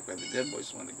look back, but the Dead Boys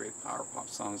is one of the great power pop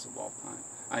songs of all time.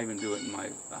 I even do it in my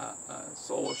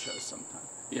solo shows sometimes,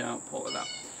 you know, pull it up.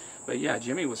 But yeah,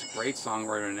 Jimmy was a great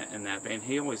songwriter in that vein.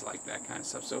 He always liked that kind of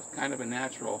stuff. So it's kind of a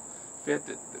natural fit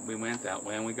that we went that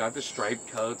way. And we got the striped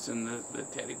coats and the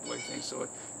Teddy Boy thing. So it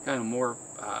kind of more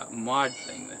mod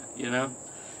thing then, you know.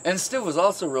 And Stiv was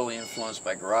also really influenced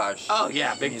by garage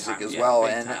big music time, as well.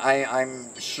 Big And time. I'm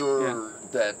sure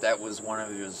that was one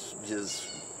of his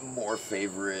more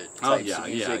favorite types of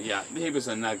music. Yeah. He was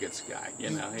a Nuggets guy, you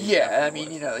know. I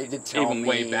mean, you know, they did Tell Even Me,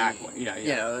 way back when, you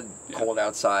know, Cold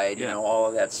Outside, you know, all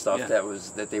of that stuff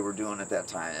that they were doing at that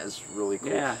time. Is really cool.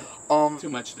 Yeah. Too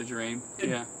Much to Dream.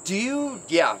 Yeah. Do you?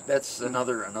 Yeah, that's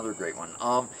another great one.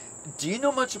 Do you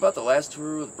know much about the last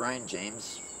tour with Brian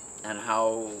James and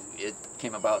how it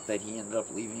came about that he ended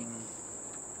up leaving?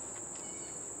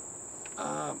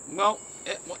 Well,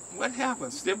 what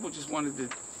happened? Stiv just wanted to.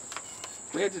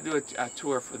 We had to do a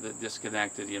tour for the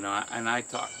Disconnected, you know, and I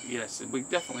thought, yes, we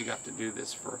definitely got to do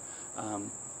this for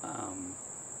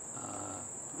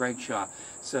Greg Shaw.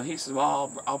 So he said,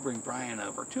 well, I'll bring Brian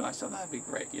over too. I said, that'd be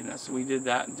great, you know. So we did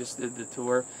that and just did the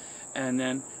tour. And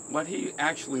then what he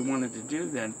actually wanted to do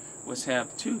then was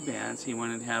have two bands. He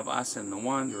wanted to have us and the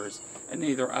Wanderers, and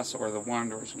neither us or the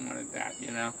Wanderers wanted that,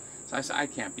 you know. So I said, I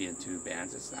can't be in two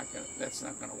bands. That's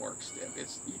not gonna work, Stiv.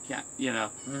 You can't, you know,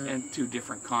 in two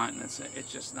different continents.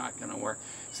 It's just not gonna work.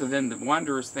 So then the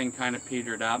Wanderers thing kind of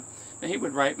petered out. And he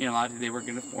would write me a lot. They were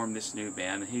gonna form this new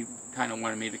band, and he kind of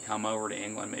wanted me to come over to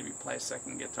England, maybe play a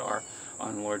second guitar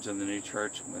on Lords of the New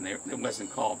Church when it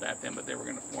wasn't called that then, but they were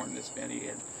gonna form this band. He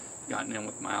had gotten in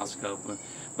with Miles Copeland,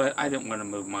 but I didn't want to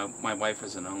move. My wife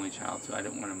was an only child, so I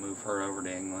didn't want to move her over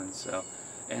to England. So.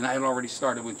 And I had already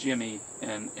started with Jimmy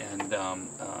and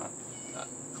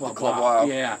Club Wow.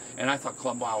 Yeah, and I thought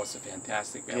Club Wow was a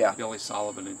fantastic band with Billy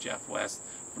Sullivan and Jeff West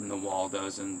from the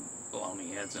Waldos and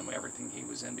Baloney Heads and everything he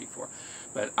was in before.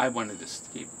 But I wanted to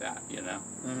keep that, you know.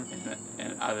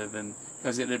 And other than,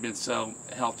 because it had been so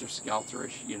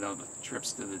helter-skelterish, you know, the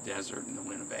trips to the desert and the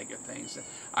Winnebago things,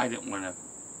 I didn't want to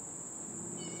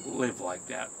live like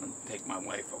that and take my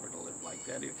wife over to live like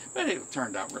that either. But it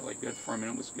turned out really good for him,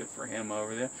 and it was good for him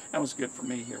over there. And it was good for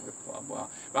me here with Club Wow.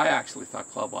 But I actually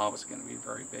thought Club Wow was going to be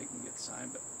very big and get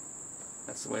signed, but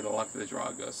that's the way the luck of the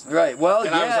draw goes. Right. Well,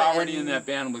 and I was already in that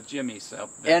band with Jimmy, so.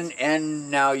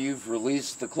 And now you've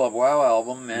released the Club Wow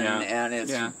album, and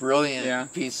it's a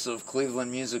brilliant piece of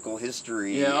Cleveland musical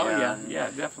history. Yeah,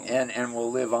 definitely. And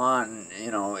will live on, you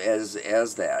know, as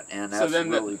that, and that's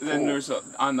really cool. Then there's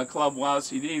on the Club Wow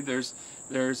CD, there's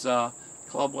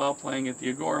Club Wow playing at the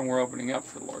Agora, and we're opening up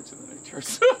for Lords of the New Church.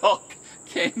 So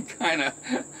came kind of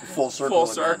full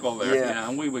circle there. Yeah,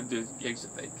 and we would do gigs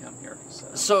if they'd come here.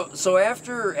 So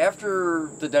after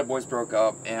the Dead Boys broke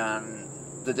up and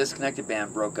the Disconnected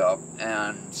band broke up,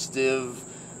 and Stiv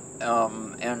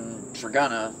and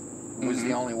Tragana was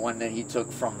the only one that he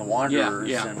took from the Wanderers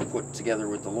and put together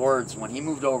with the Lords. When he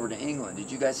moved over to England,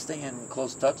 did you guys stay in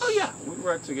close touch? Oh yeah, we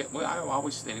were together. I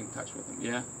always stayed in touch with him.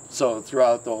 Yeah. So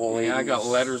throughout the whole 80s. I got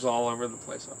letters all over the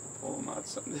place. I'll pull them out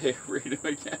someday. Read them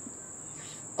again.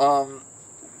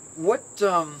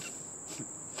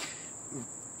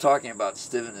 talking about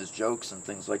Stiv and his jokes and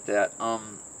things like that.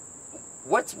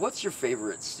 What's your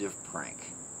favorite Stiv prank?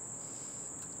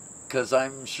 Because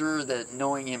I'm sure that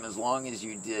knowing him as long as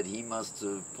you did, he must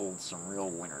have pulled some real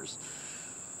winners.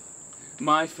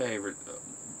 My favorite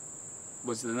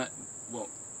was well,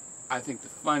 I think the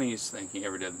funniest thing he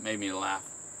ever did that made me laugh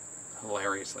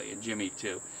hilariously, and Jimmy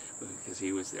too, because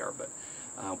he was there. But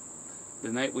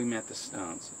the night we met the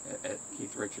Stones at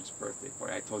Keith Richards' birthday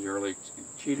party, I told you earlier,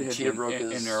 Cheetah had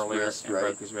been in earlier and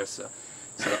broke his wrist. So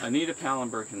Anita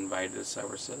Pallenberg invited us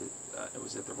over. So it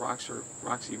was at the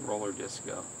Roxy Roller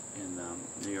Disco in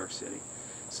New York City.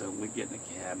 So we get in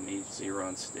a cab, me, Zero,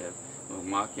 and Stiv.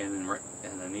 We walk in,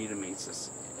 and Anita meets us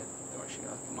at the door. She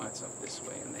goes, "Come on, it's up this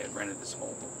way." And they had rented this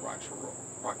whole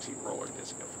Roxy Roller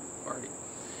Disco for the party.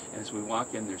 And as we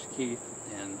walk in, there's Keith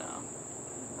and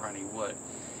Ronnie Wood,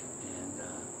 and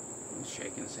he's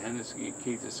shaking his hand.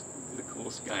 Keith is the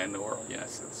coolest guy in the world.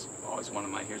 Yes, it's always one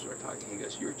of my heroes. We're talking. He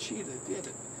goes, "Your Cheetah did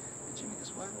it." And Jimmy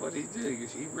goes, "What did he do?" He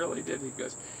goes, "He really did." He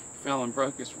goes, "He fell and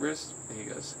broke his wrist." He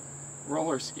goes,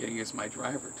 "Roller skating as my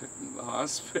driver took him to the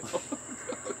hospital."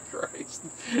 Oh, Christ.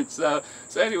 So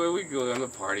anyway, we go to the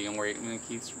party, and we're eating, and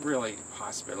Keith's really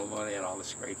hospitable. They had all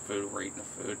this great food. We're eating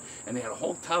the food, and they had a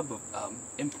whole tub of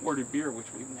imported beer, which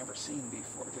we've never seen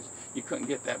before. You couldn't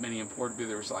get that many imported beer.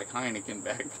 There was like Heineken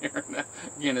back there, and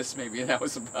Guinness maybe, and that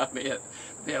was about it.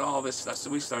 They had all this stuff, so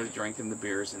we started drinking the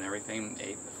beers and everything, and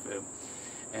ate the food.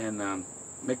 And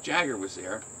Mick Jagger was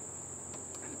there,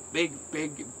 big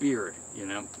beard, you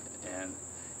know, and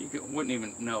you wouldn't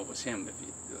even know it was him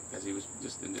because he was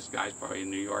just in disguise, probably in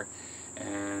New York.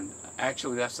 And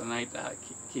actually, that's the night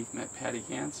Keith met Patty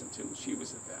Hansen too. She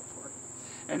was at that party,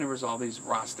 and there was all these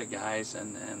Rasta guys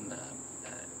and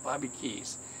Bobby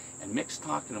Keys, and Mick's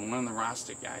talking to one of the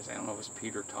Rasta guys. I don't know if it was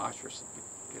Peter Tosh or something.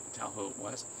 Couldn't tell who it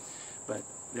was, but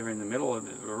they're in the middle of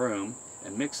the room,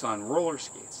 and Mick's on roller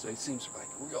skates, so he seems like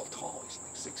real tall. He's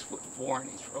like 6'4" and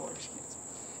he's roller skates,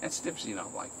 and Stiv's, you know,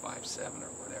 like 5'7"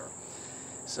 or whatever.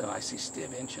 So I see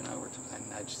Stiv inching over to me,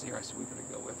 and I just hear, I said, "We better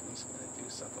go with him. He's going to do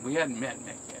something." We hadn't met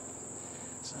Mick yet.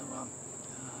 So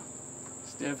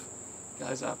Stiv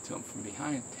goes up to him from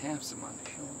behind, taps him on the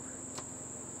shoulder.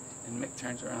 And Mick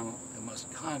turns around with the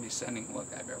most condescending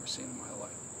look I've ever seen in my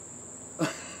life.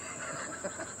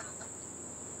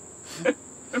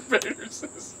 And Bader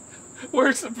says,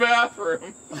 "Where's the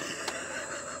bathroom?"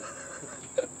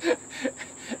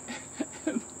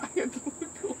 And I had to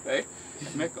look away. And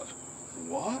Mick goes,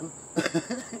 "What?"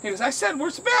 He goes, "I said,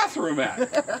 where's the bathroom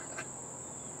at?"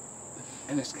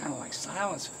 And it's kind of like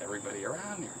silence with everybody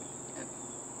around there. And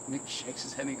Mick shakes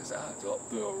his head and he goes, "It's up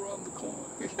there around the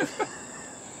corner."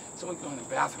 So we go in the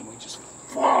bathroom, we just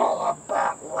fall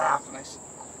about laughing. I said,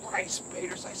 "Christ,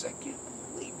 Baders," I said, "I can't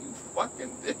believe you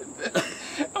fucking did this."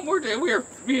 And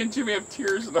me and Jimmy have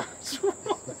tears in our eyes.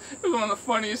 It was one of the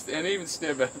funniest, and even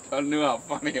Stiv knew how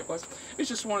funny it was. It's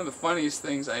just one of the funniest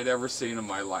things I had ever seen in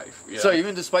my life. You know? So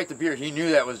even despite the beer, he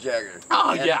knew that was Jagger.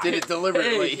 Oh, and yeah. did it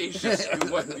deliberately. He's just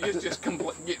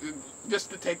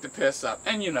to take the piss up.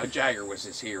 And, you know, Jagger was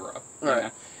his hero.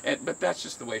 Right. But that's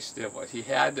just the way Stiv was. He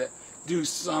had to do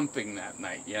something that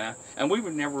night, yeah. And we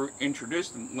would never introduce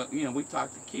them. You know, we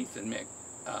talked to Keith and Mick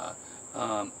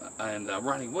and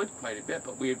Ronnie Wood quite a bit,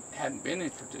 but we hadn't been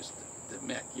introduced to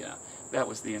Mick. Yeah, that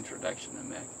was the introduction to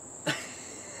Mick.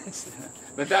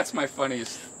 But that's my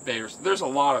funniest Baders. There's a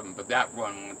lot of them, but that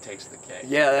one takes the cake.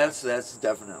 Yeah, that's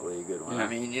definitely a good one. Yeah. I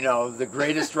mean, you know, the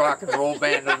greatest rock and roll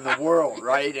band in the world,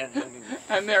 right?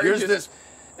 And there here's this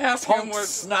punk where,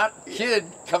 snot kid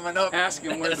coming up. Ask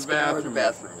him where the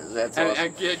bathroom is. That's awesome.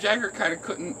 And Jagger kind of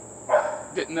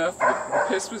didn't know if the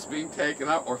piss was being taken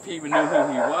out or if he even knew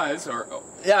who he was.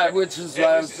 Yeah, which is what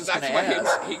I was just going to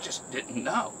ask. He just didn't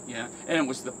know, yeah. And it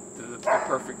was the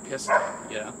perfect piss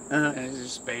take, yeah. And it's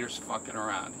just Bader's fucking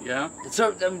around, yeah.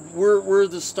 So were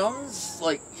the Stones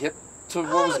like hip to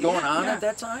what was going on at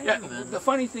that time? Yeah. The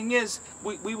funny thing is,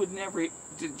 we would never,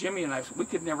 Jimmy and I, we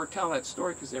could never tell that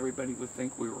story because everybody would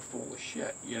think we were full of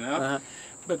shit, you know.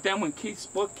 But then when Keith's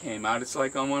book came out, it's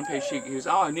like on one page he goes,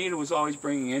 "Oh, Anita was always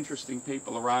bringing interesting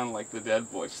people around like the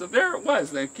Dead Boys." So there it was.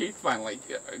 Then Keith finally,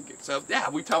 so yeah,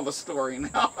 we tell the story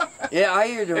now. Yeah, I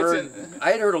had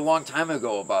heard a long time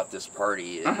ago about this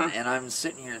party, and I'm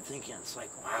sitting here thinking, it's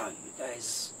like, wow, you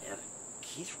guys had a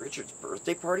Keith Richards'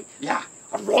 birthday party? Yeah.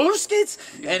 On roller skates?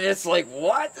 Yeah. And it's like,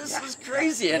 what? This is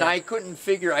crazy. And I couldn't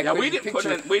figure. We didn't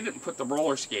put the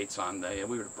roller skates on. We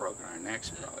would have broken our necks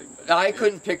probably. But, I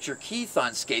couldn't picture Keith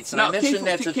on skates, and I mentioned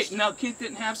Keith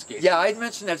didn't have skates. Yeah, I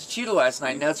mentioned that to Cheetah last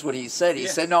night, and that's what he said. He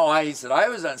said, no, I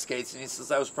was on skates, and he says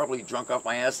I was probably drunk off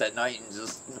my ass that night, and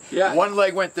just one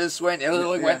leg went this way, and the other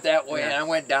leg went that way, and I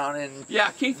went down and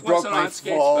Keith wasn't on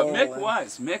skates, but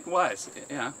Mick was.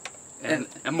 Yeah. And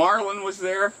Marlon was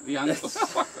there. The young. It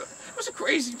was a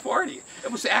crazy party.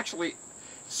 It was actually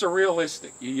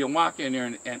surrealistic. You walk in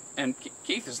there, and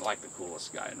Keith is like the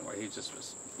coolest guy in the world. He just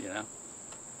was,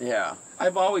 Yeah.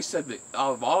 I've always said that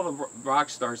of all the rock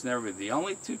stars and everything, the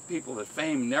only two people that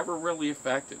fame never really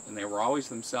affected, and they were always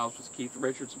themselves, was Keith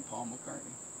Richards and Paul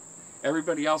McCartney.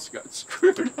 Everybody else got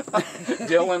screwed up.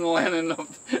 Dylan,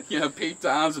 Lennon, Pete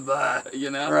Townsend,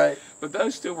 Right. But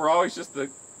those two were always just the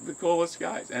coolest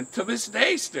guys, and to this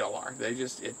day still are.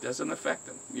 It doesn't affect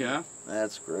them,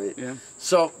 That's great. Yeah.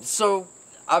 So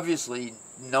obviously,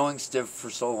 knowing Stiv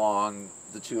for so long,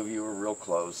 the two of you were real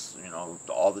close.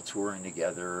 All the touring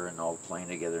together and all the playing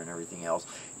together and everything else.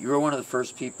 You were one of the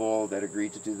first people that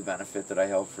agreed to do the benefit that I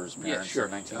held for his parents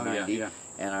in 1990,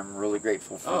 and I'm really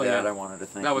grateful for that. I wanted to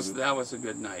thank you. That was a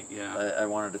good night. Yeah. I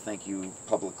wanted to thank you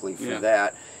publicly for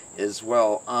that as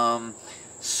well.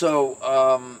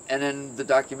 And then the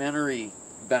documentary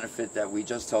benefit that we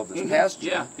just held this past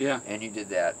year. And you did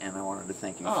that, and I wanted to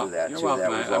thank you for that, you're too.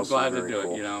 welcome. That was I'm glad to very do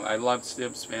cool. it. I loved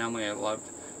Stiv's family. I loved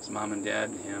his mom and dad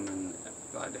and him, and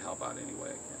glad to help out any way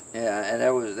I can. Yeah, and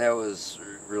that was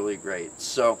really great.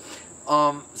 So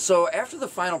after the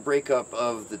final breakup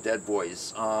of the Dead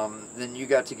Boys, then you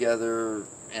got together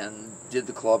and did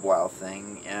the Club Wow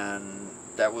thing, and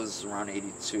that was around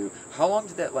 '82. How long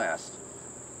did that last?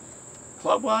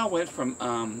 Club Wow went from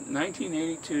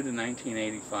 1982 to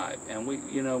 1985, and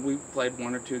we played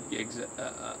one or two gigs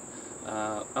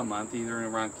a month, either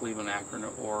around Cleveland, Akron,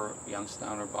 or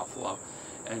Youngstown or Buffalo,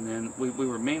 and then we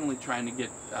were mainly trying to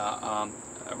get a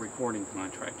recording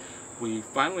contract. We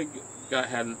finally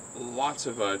had lots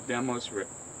of demos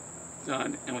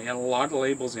done, and we had a lot of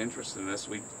labels interested in us.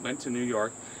 We went to New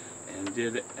York and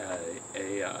did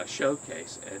a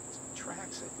showcase at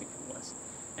Trax, I think it was,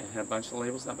 and had a bunch of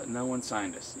labels done, but no one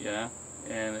signed us,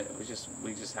 and it was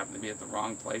we just happened to be at the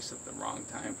wrong place at the wrong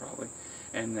time, probably,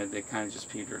 and they kind of just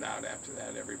petered out after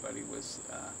that. Everybody was,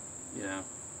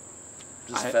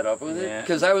 just fed up with it?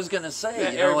 Because I was going to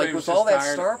say, with all that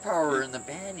star power in the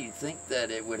band, you'd think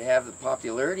that it would have the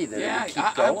popularity that it would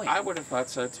keep going. I would have thought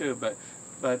so too, but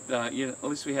at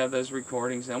least we have those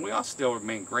recordings, and we all still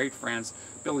remain great friends.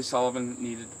 Billy Sullivan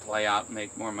needed to play out and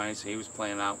make more money, so he was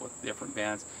playing out with different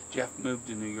bands. Jeff moved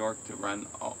to New York to run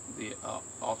the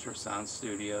Ultrasound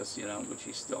Studios, which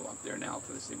he's still up there now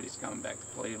to this day, but he's coming back to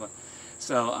Cleveland.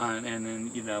 So, and then,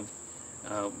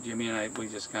 Jimmy and I, we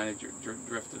just kind of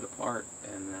drifted apart,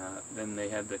 and then they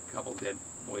had the couple Dead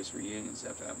Boys reunions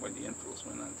after that, where the Influence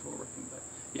went on tour with them. But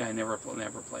yeah, I never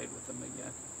played with them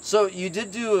again. So you did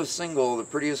do a single, "The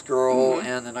Prettiest Girl"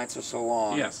 and "The Nights Are So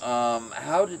Long." Yes.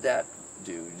 How did that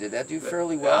do? Did that do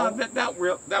fairly well?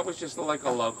 That was just like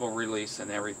a local release and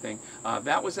everything.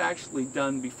 That was actually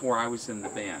done before I was in the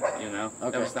band.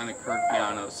 That was done at Kirk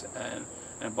Pianos,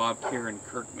 and Bob Kieran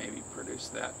Kirk maybe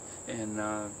produced that, and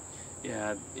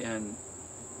and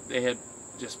they had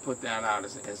just put that out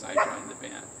as I joined the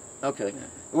band. Okay. Yeah.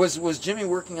 Was Jimmy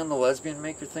working on the Lesbian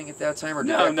Maker thing at that time, or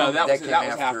did that came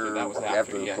after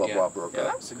the Club Wow broke up?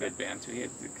 That was a good band too. He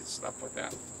had good stuff with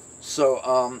that.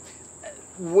 So,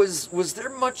 was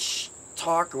there much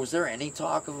talk, or was there any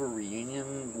talk of a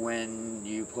reunion when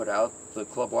you put out the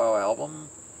Club Wow album?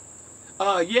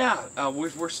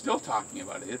 We're still talking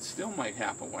about it. It still might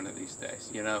happen one of these days.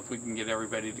 If we can get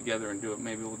everybody together and do it,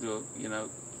 maybe we'll do it.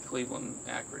 Cleveland,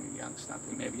 Akron, Youngstown,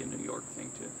 maybe a New York thing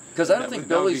too. Because I don't think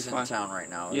Billy's in town right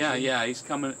now. He's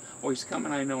coming. Oh, he's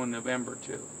coming. I know in November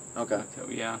too. Okay.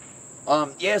 Yeah.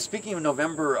 Speaking of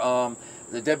November,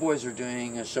 the Dead Boys are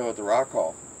doing a show at the Rock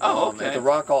Hall. Okay. At the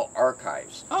Rock Hall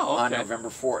Archives. On November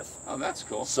 4th. Oh, that's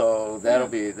cool. So that'll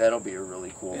be a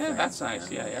really cool thing. Yeah, that's nice.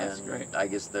 And, that's great. I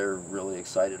guess they're really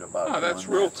excited about it. Oh, that's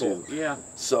real cool. Too. Yeah.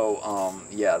 So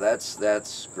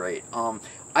that's great.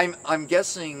 I'm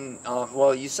guessing.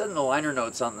 Well, you said in the liner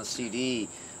notes on the CD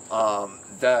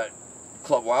that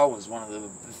Club Wow was one of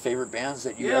the favorite bands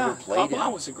that you ever played in. Club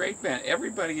Wow was a great band.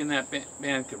 Everybody in that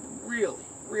band could really,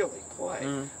 really play.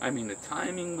 I mean, the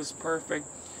timing was perfect.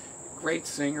 Great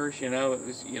singers, it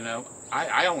was,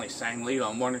 I only sang lead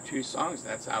on one or two songs.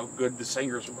 That's how good the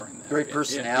singers were in that. Great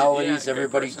personalities.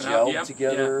 Everybody gelled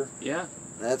together. Yeah.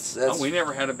 That's Oh, we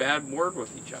never had a bad word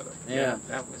with each other. Yeah.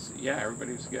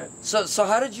 Everybody was good. So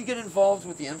how did you get involved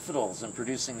with the Infidels and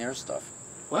producing their stuff?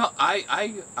 Well,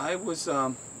 I was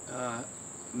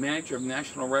manager of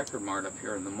National Record Mart up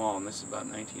here in the mall, and this is about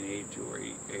 1982 or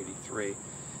 83.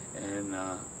 And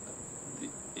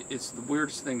it's the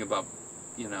weirdest thing about,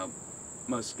 you know,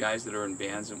 most guys that are in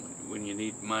bands, and when you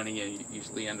need money, and you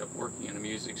usually end up working in a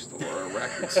music store or a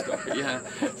record store. Yeah.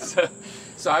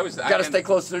 So I was. Got to stay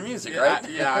close to the music, right?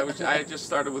 I had just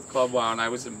started with Club Wow, and I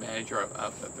was a manager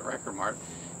of the Record Mart,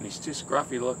 and these two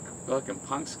scruffy looking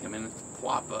punks come in and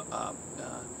plop a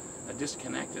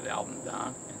Disconnected album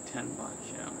down and $10.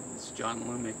 You know, it's John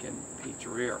Lumick and Pete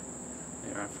Dreer.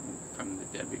 They're from the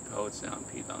Deadbeat Poets now, and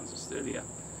Pete owns the studio.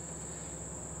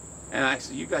 And I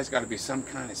said, you guys got to be some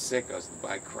kind of sickos to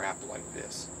buy crap like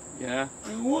this. Yeah?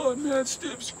 What, man,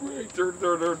 Stiv's great. They're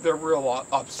real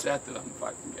upset that I'm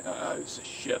fucking, it's a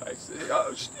shit. I said,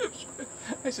 oh, Stiv's great.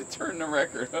 I said, turn the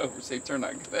record over. Say, turn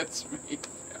on, that's me. I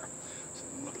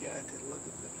said, look at it, look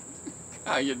at it.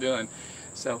 How you doing?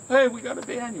 So, hey, we got a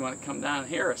band. You want to come down and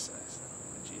hear us? I said,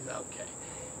 oh, geez, okay.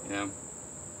 You know?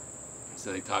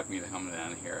 So they talked me to coming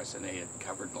down here. I said they had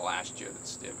covered the last year that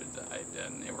Stiv had died,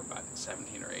 and they were about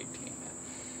 17 or 18.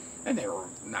 And they were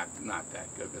not that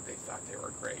good, but they thought they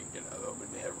were great, you know.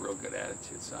 They had a real good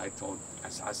attitude. So I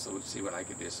said, let's see what I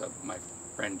could do. So my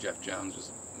friend Jeff Jones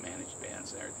was managed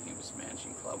bands and everything. He was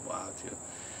managing Club Wow too.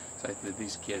 So I said,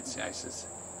 these kids, I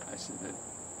said that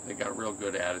they got a real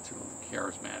good attitude,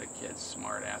 charismatic kids,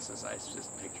 smart asses. I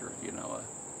just picture, you know,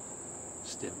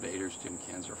 Stiv Bator's, Jim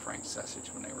Kinzer, Frank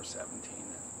Secich when they were 17.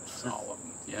 That's all of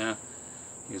them. Yeah.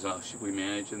 He goes, oh, should we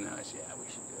manage? And then I said, yeah, we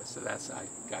should do it. So I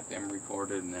got them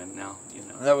recorded, and then now, you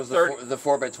know. That was the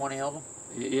 4x20 album?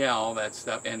 Yeah, all that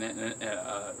stuff. And then,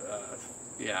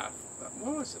 yeah,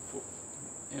 what was it?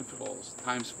 Infidels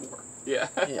 ×4. Yeah.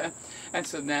 Yeah. And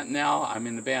so now I'm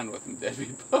in the band with them,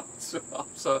 Deadbeat Poets.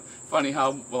 So funny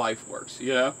how life works,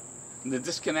 you know? And the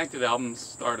Disconnected album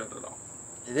started it all.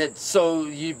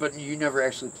 But you never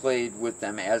actually played with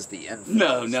them as the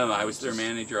Infidels? No, I was their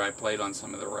manager. I played on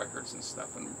some of the records and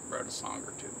stuff and wrote a song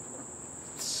or two for them.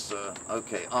 So,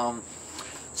 okay.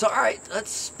 So, all right,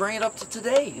 let's bring it up to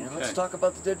today. And let's talk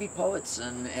about the Deadbeat Poets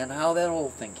and how that whole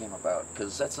thing came about.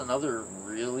 Because that's another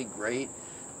really great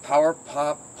power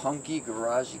pop, punky,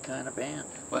 garagey kind of band.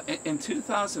 Well, in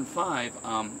 2005,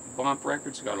 Bomp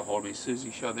Records got a hold of me.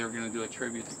 Susie Shaw, they were going to do a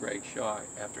tribute to Greg Shaw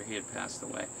after he had passed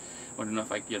away. I wanted to know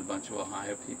if I could get a bunch of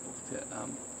Ohio people to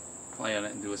play on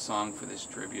it and do a song for this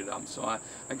tribute album. So I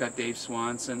got Dave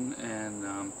Swanson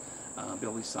and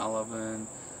Billy Sullivan.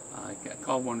 I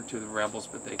called one or two of the Rebels,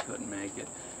 but they couldn't make it.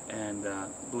 And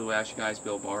Blue Ash guys,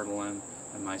 Bill Bartlin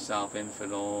and myself,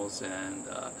 Infidels, and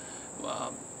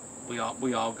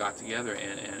we all got together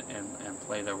and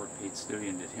played over at Pete's studio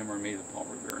and did Him or Me, the Paul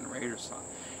Revere and the Raiders song.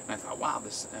 And I thought, wow,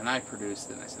 this, and I produced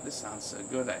it, and I said, this sounds so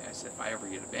good. I said, if I ever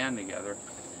get a band together,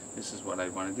 this is what I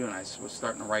want to do. And I was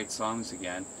starting to write songs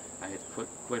again. I had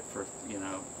quit for, you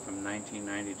know, from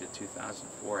 1990 to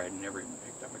 2004. I had never even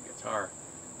picked up a guitar.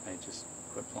 I just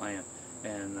quit playing.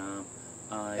 And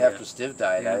after Stiv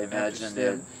died, I imagine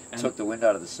it took the wind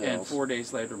out of the sails. And 4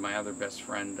 days later, my other best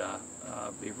friend,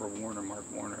 Beaver Warner, Mark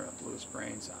Warner, blew his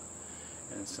brains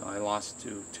out. And so I lost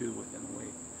two within a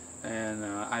week. And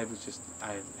I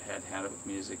had it with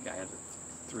music. I had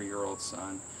a 3-year-old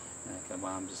son. And I thought,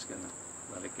 well, I'm just going to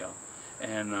let it go.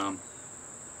 And I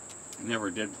never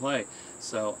did play.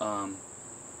 So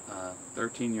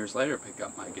 13 years later, I picked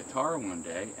up my guitar one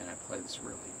day, and I played this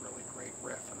really, really great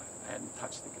riff. And I hadn't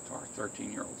touched the guitar,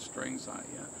 13-year-old strings on it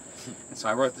yet. And so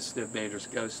I wrote the Stiv Bator's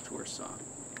Ghost Tour song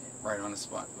right on the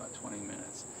spot, about 20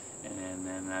 minutes. And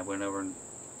then I went over and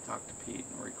talked to Pete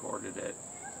and recorded it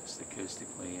just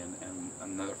acoustically, and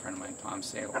another friend of mine, Tom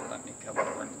Saylor, let me come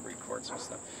over and record some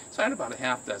stuff. So I had about a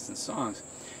half-dozen songs.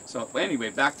 So anyway,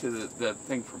 back to the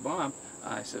thing for Bomb,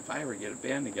 I said, if I ever get a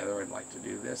band together, I'd like to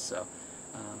do this. So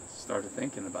started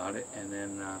thinking about it, and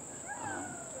then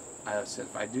I said,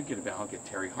 if I do get a band, I'll get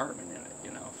Terry Hartman in it,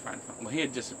 you know. Well, he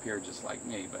had disappeared just like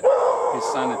me, but his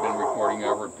son had been recording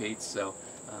over at Pete's, so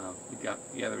we got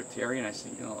together with Terry, and I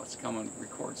said, you know, let's come and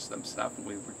record some stuff. And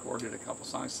we recorded a couple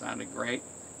songs, sounded great.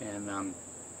 And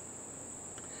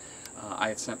I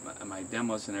had sent my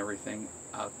demos and everything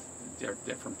out to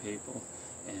different people,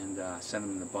 and sent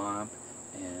them to Bomb.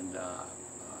 And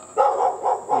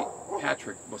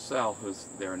Patrick Bossell, who's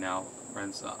there now,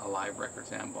 runs Alive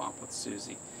Records and Bomb with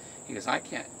Susie. He goes, I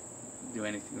can't do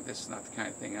anything with this. It's not the kind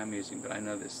of thing I'm using, but I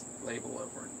know this label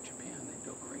over in Japan, they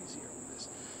go crazy over this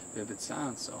vivid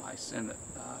sound. So I sent a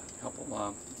couple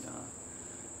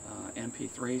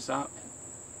MP3s out,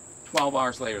 and 12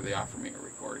 hours later, they offered me a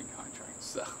recording contract.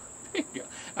 So,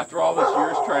 after all those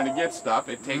years trying to get stuff,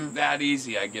 it takes that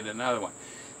easy. I get another one.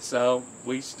 So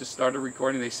we just started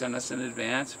recording. They sent us in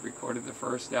advance, recorded the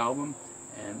first album,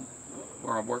 and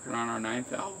we're working on our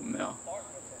 9th album now.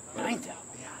 9th album?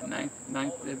 Yeah,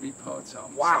 ninth Deadbeat Poets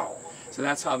album. Wow. So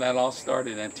that's how that all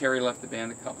started. And Terry left the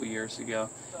band a couple years ago.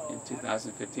 In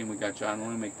 2015, we got John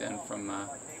Lumick then from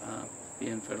the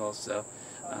Infidels. So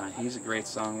he's a great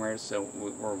songwriter. So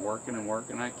we're working and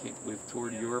working. We've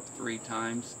toured Europe 3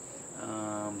 times.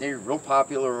 They're real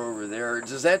popular over there.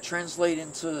 Does that translate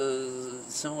into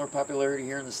similar popularity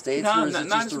here in the States, or is it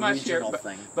not just as a much here, regional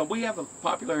thing? but we have a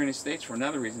popularity in the States for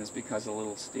another reason. It's because of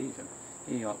Little Steve.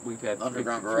 We've had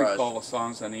Underground three Garage. call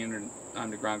songs on the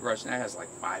Underground Garage, and that has like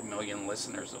 5 million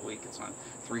listeners a week. It's on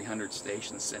 300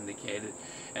 stations syndicated,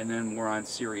 and then we're on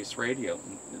Sirius Radio.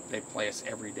 And they play us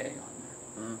every day on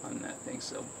there, on that thing,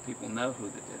 so people know who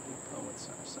the Deadbeat Poets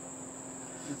are. So,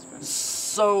 it's been...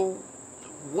 So,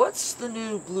 what's the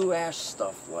new Blue Ash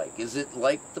stuff like? Is it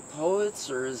like the Poets,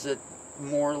 or is it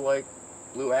more like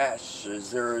Blue Ash? Is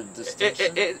there a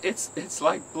distinction? It's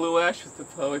like Blue Ash with the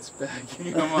Poets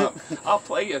backing them up. I'll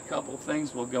play you a couple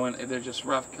things. We'll go in. They're just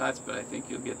rough cuts, but I think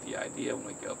you'll get the idea when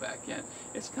we go back in.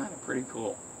 It's kind of pretty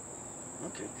cool.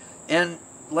 Okay. And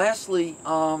lastly,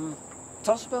 tell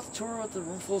us about the tour with the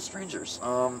Roomful of Strangers.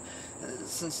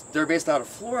 Since they're based out of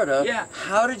Florida, yeah.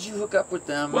 How did you hook up with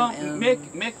them? Well, Mick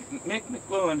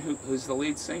McLuhan, who's the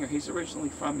lead singer, he's originally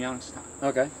from Youngstown.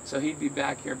 Okay. So he'd be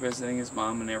back here visiting his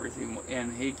mom and everything,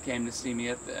 and he came to see me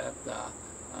at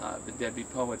the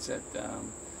Deadbeat Poets at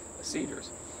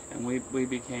Cedars, and we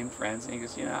became friends. And he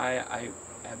goes, I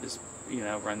have this,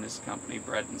 run this company,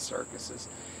 Bread and Circuses,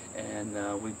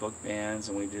 and we book bands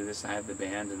and we do this. I have the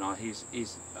band and all. He's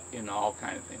in all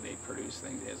kind of things. They produce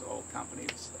things. He has a whole company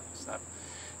and stuff.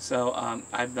 So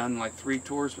I've done like 3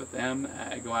 tours with them.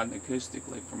 I go out and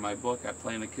acoustically for my book. I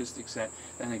play an acoustic set.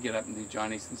 Then I get up and do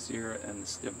Johnny Sincere and the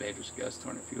Stiv Bator's Ghost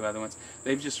Tour and a few other ones.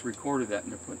 They've just recorded that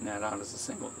and they're putting that out as a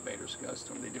single, the Bator's Ghost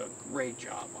Tour. They do a great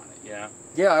job on it. Yeah.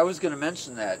 Yeah, I was going to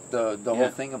mention that the whole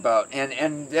thing about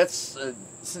and that's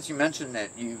since you mentioned that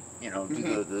you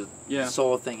do the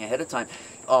solo thing ahead of time.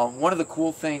 One of the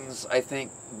cool things I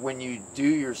think when you do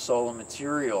your solo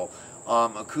material.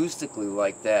 Acoustically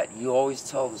like that, you always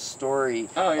tell the story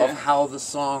of how the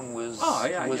song was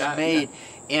made,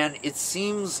 and it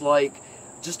seems like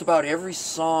just about every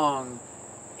song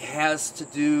has to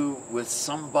do with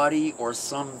somebody or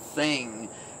something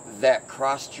that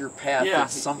crossed your path at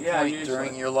some point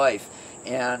during your life,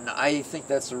 and I think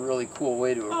that's a really cool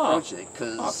way to approach it.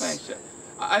 Cause thanks.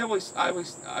 I always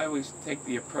take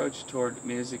the approach toward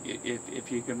music.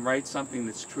 If you can write something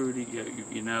that's true to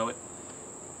you,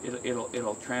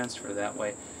 it'll transfer that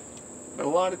way. But a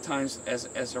lot of times,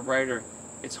 as a writer,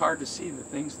 it's hard to see the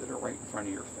things that are right in front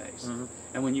of your face.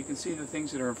 And when you can see the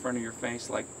things that are in front of your face,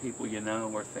 like people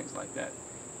or things like that,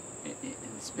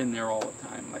 it's been there all the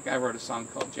time. Like I wrote a song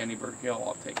called Jenny Bird Hill,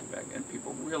 I'll Take You Back, and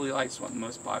people really liked. It's one of the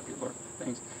most popular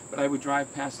things. But I would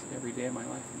drive past it every day of my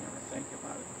life and never think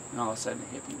about it. And all of a sudden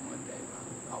it hit me one day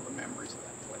about all the memories of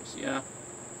that place. Yeah.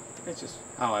 It's just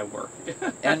how I work.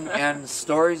 and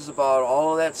stories about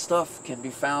all of that stuff can be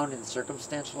found in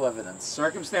Circumstantial Evidence.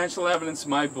 Circumstantial Evidence,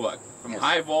 my book. From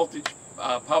High Voltage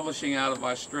Publishing out of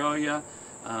Australia.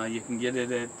 You can get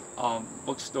it at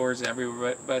bookstores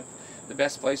everywhere. But the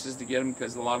best places to get them,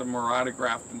 because a lot of them are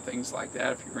autographed and things like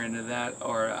that, if you're into that.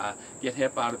 Or Get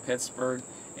Hip out of Pittsburgh.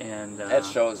 And that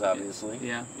shows, obviously.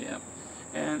 Yeah.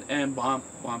 And Bomb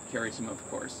carries them, of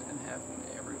course, and have them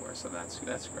everywhere. So that's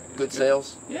great. Good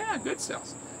sales? Yeah, good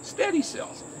sales. Steady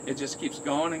sales. It just keeps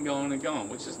going and going and going,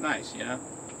 which is nice,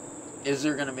 Is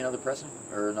there going to be another pressing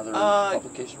or another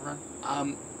publication run?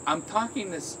 I'm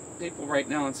talking to people right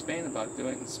now in Spain about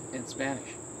doing it in Spanish,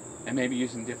 and maybe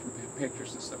using different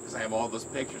pictures and stuff, because I have all those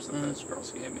pictures that those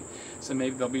girls gave me. So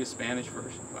maybe there'll be a Spanish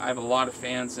version. I have a lot of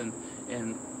fans in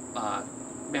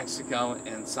Mexico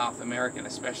and South America, and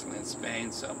especially in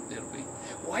Spain, so it'll be...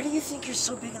 Why do you think you're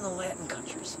so big in the Latin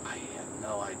countries? I have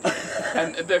no idea.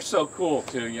 And they're so cool,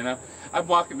 too, I'm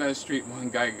walking down the street, and one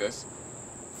guy goes,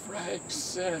 Frank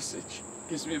Secich,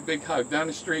 gives me a big hug down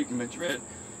the street in Madrid.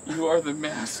 You are the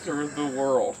master of the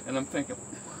world. And I'm thinking,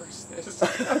 where's this?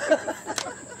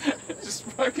 Just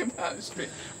walking down the street.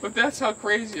 But that's how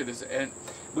crazy it is. And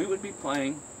we would be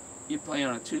playing, you'd play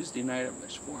on a Tuesday night, and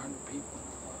there's 400 people.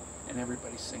 And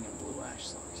everybody's singing Blue Ash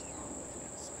songs along with you.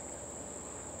 It's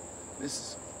like,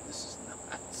 this is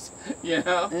nuts. You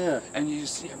know? Yeah. And you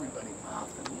just see everybody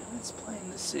mouthing, you know, it's plain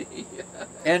to see.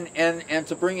 And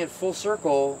to bring it full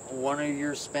circle, one of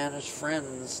your Spanish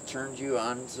friends turned you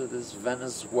on to this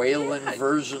Venezuelan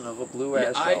version of a Blue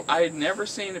Ash album. I had never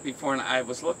seen it before, and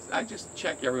I just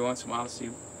check every once in a while to see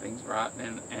things were out,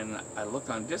 and I looked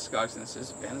on Discogs and it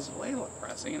says Venezuela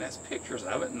pressing, and it has pictures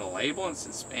of it and the label, and it's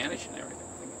in Spanish and everything.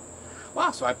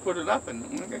 Wow, so I put it up, and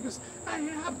the guy goes, I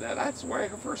have that. That's where I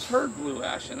first heard Blue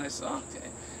Ash. And I said, okay,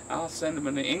 I'll send him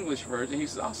an English version. He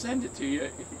says, I'll send it to you.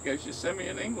 He goes, just send me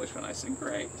an English one. I said,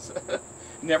 great. So,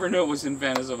 never knew it was in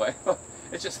Venezuela.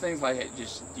 It's just things like it,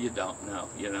 just you don't know,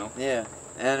 you know? Yeah,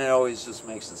 and it always just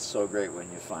makes it so great when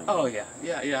you find Oh, it.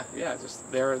 yeah. Just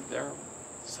they're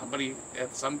somebody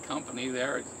at some company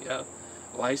there,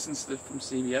 licensed it from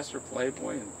CBS or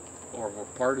Playboy, or were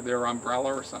part of their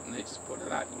umbrella or something. They just put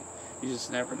it out. You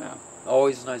just never know.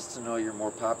 Always nice to know you're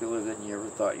more popular than you ever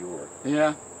thought you were.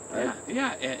 Yeah, right?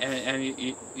 yeah, and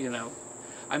you know,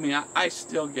 I mean, I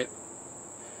still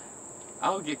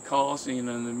I'll get calls, you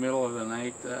know, in the middle of the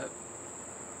night that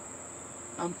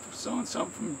I'm so and so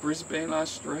from Brisbane,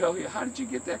 Australia. How did you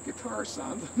get that guitar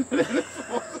sound?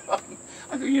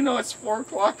 I go, you know, it's 4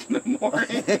 o'clock in the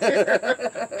morning.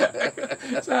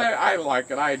 So I like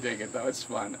it. I dig it though. It's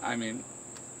fun. I mean,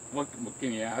 what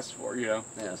can you ask for? You know.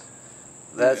 Yes.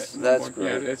 That's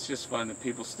great. Yeah, it's just fun that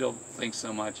people still think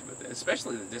so much of it,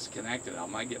 especially the Disconnected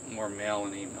album. I get more mail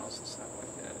and emails and stuff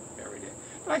like that every day.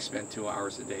 But I spend 2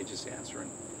 hours a day just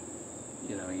answering,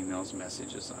 you know, emails,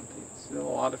 messages on people. Still, a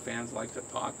lot of fans like to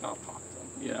talk. I'll talk to them.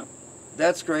 You know.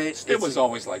 That's great. It was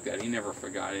always like that. He never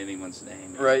forgot anyone's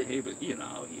name. Right. He was, you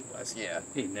know, he was. Yeah.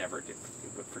 He never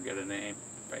would forget a name,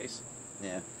 face.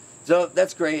 Yeah. So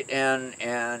that's great, and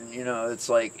you know, it's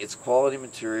like it's quality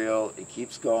material. It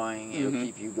keeps going. It'll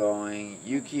keep you going.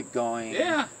 You keep going.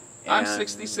 Yeah. I'm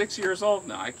 66 years old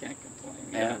now. I can't complain.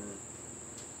 Yeah. And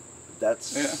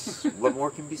that's what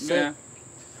more can be said. Yeah.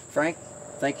 Frank,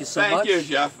 thank you so Thank much. you,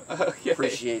 Jeff. Okay.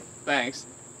 Appreciate. Thanks.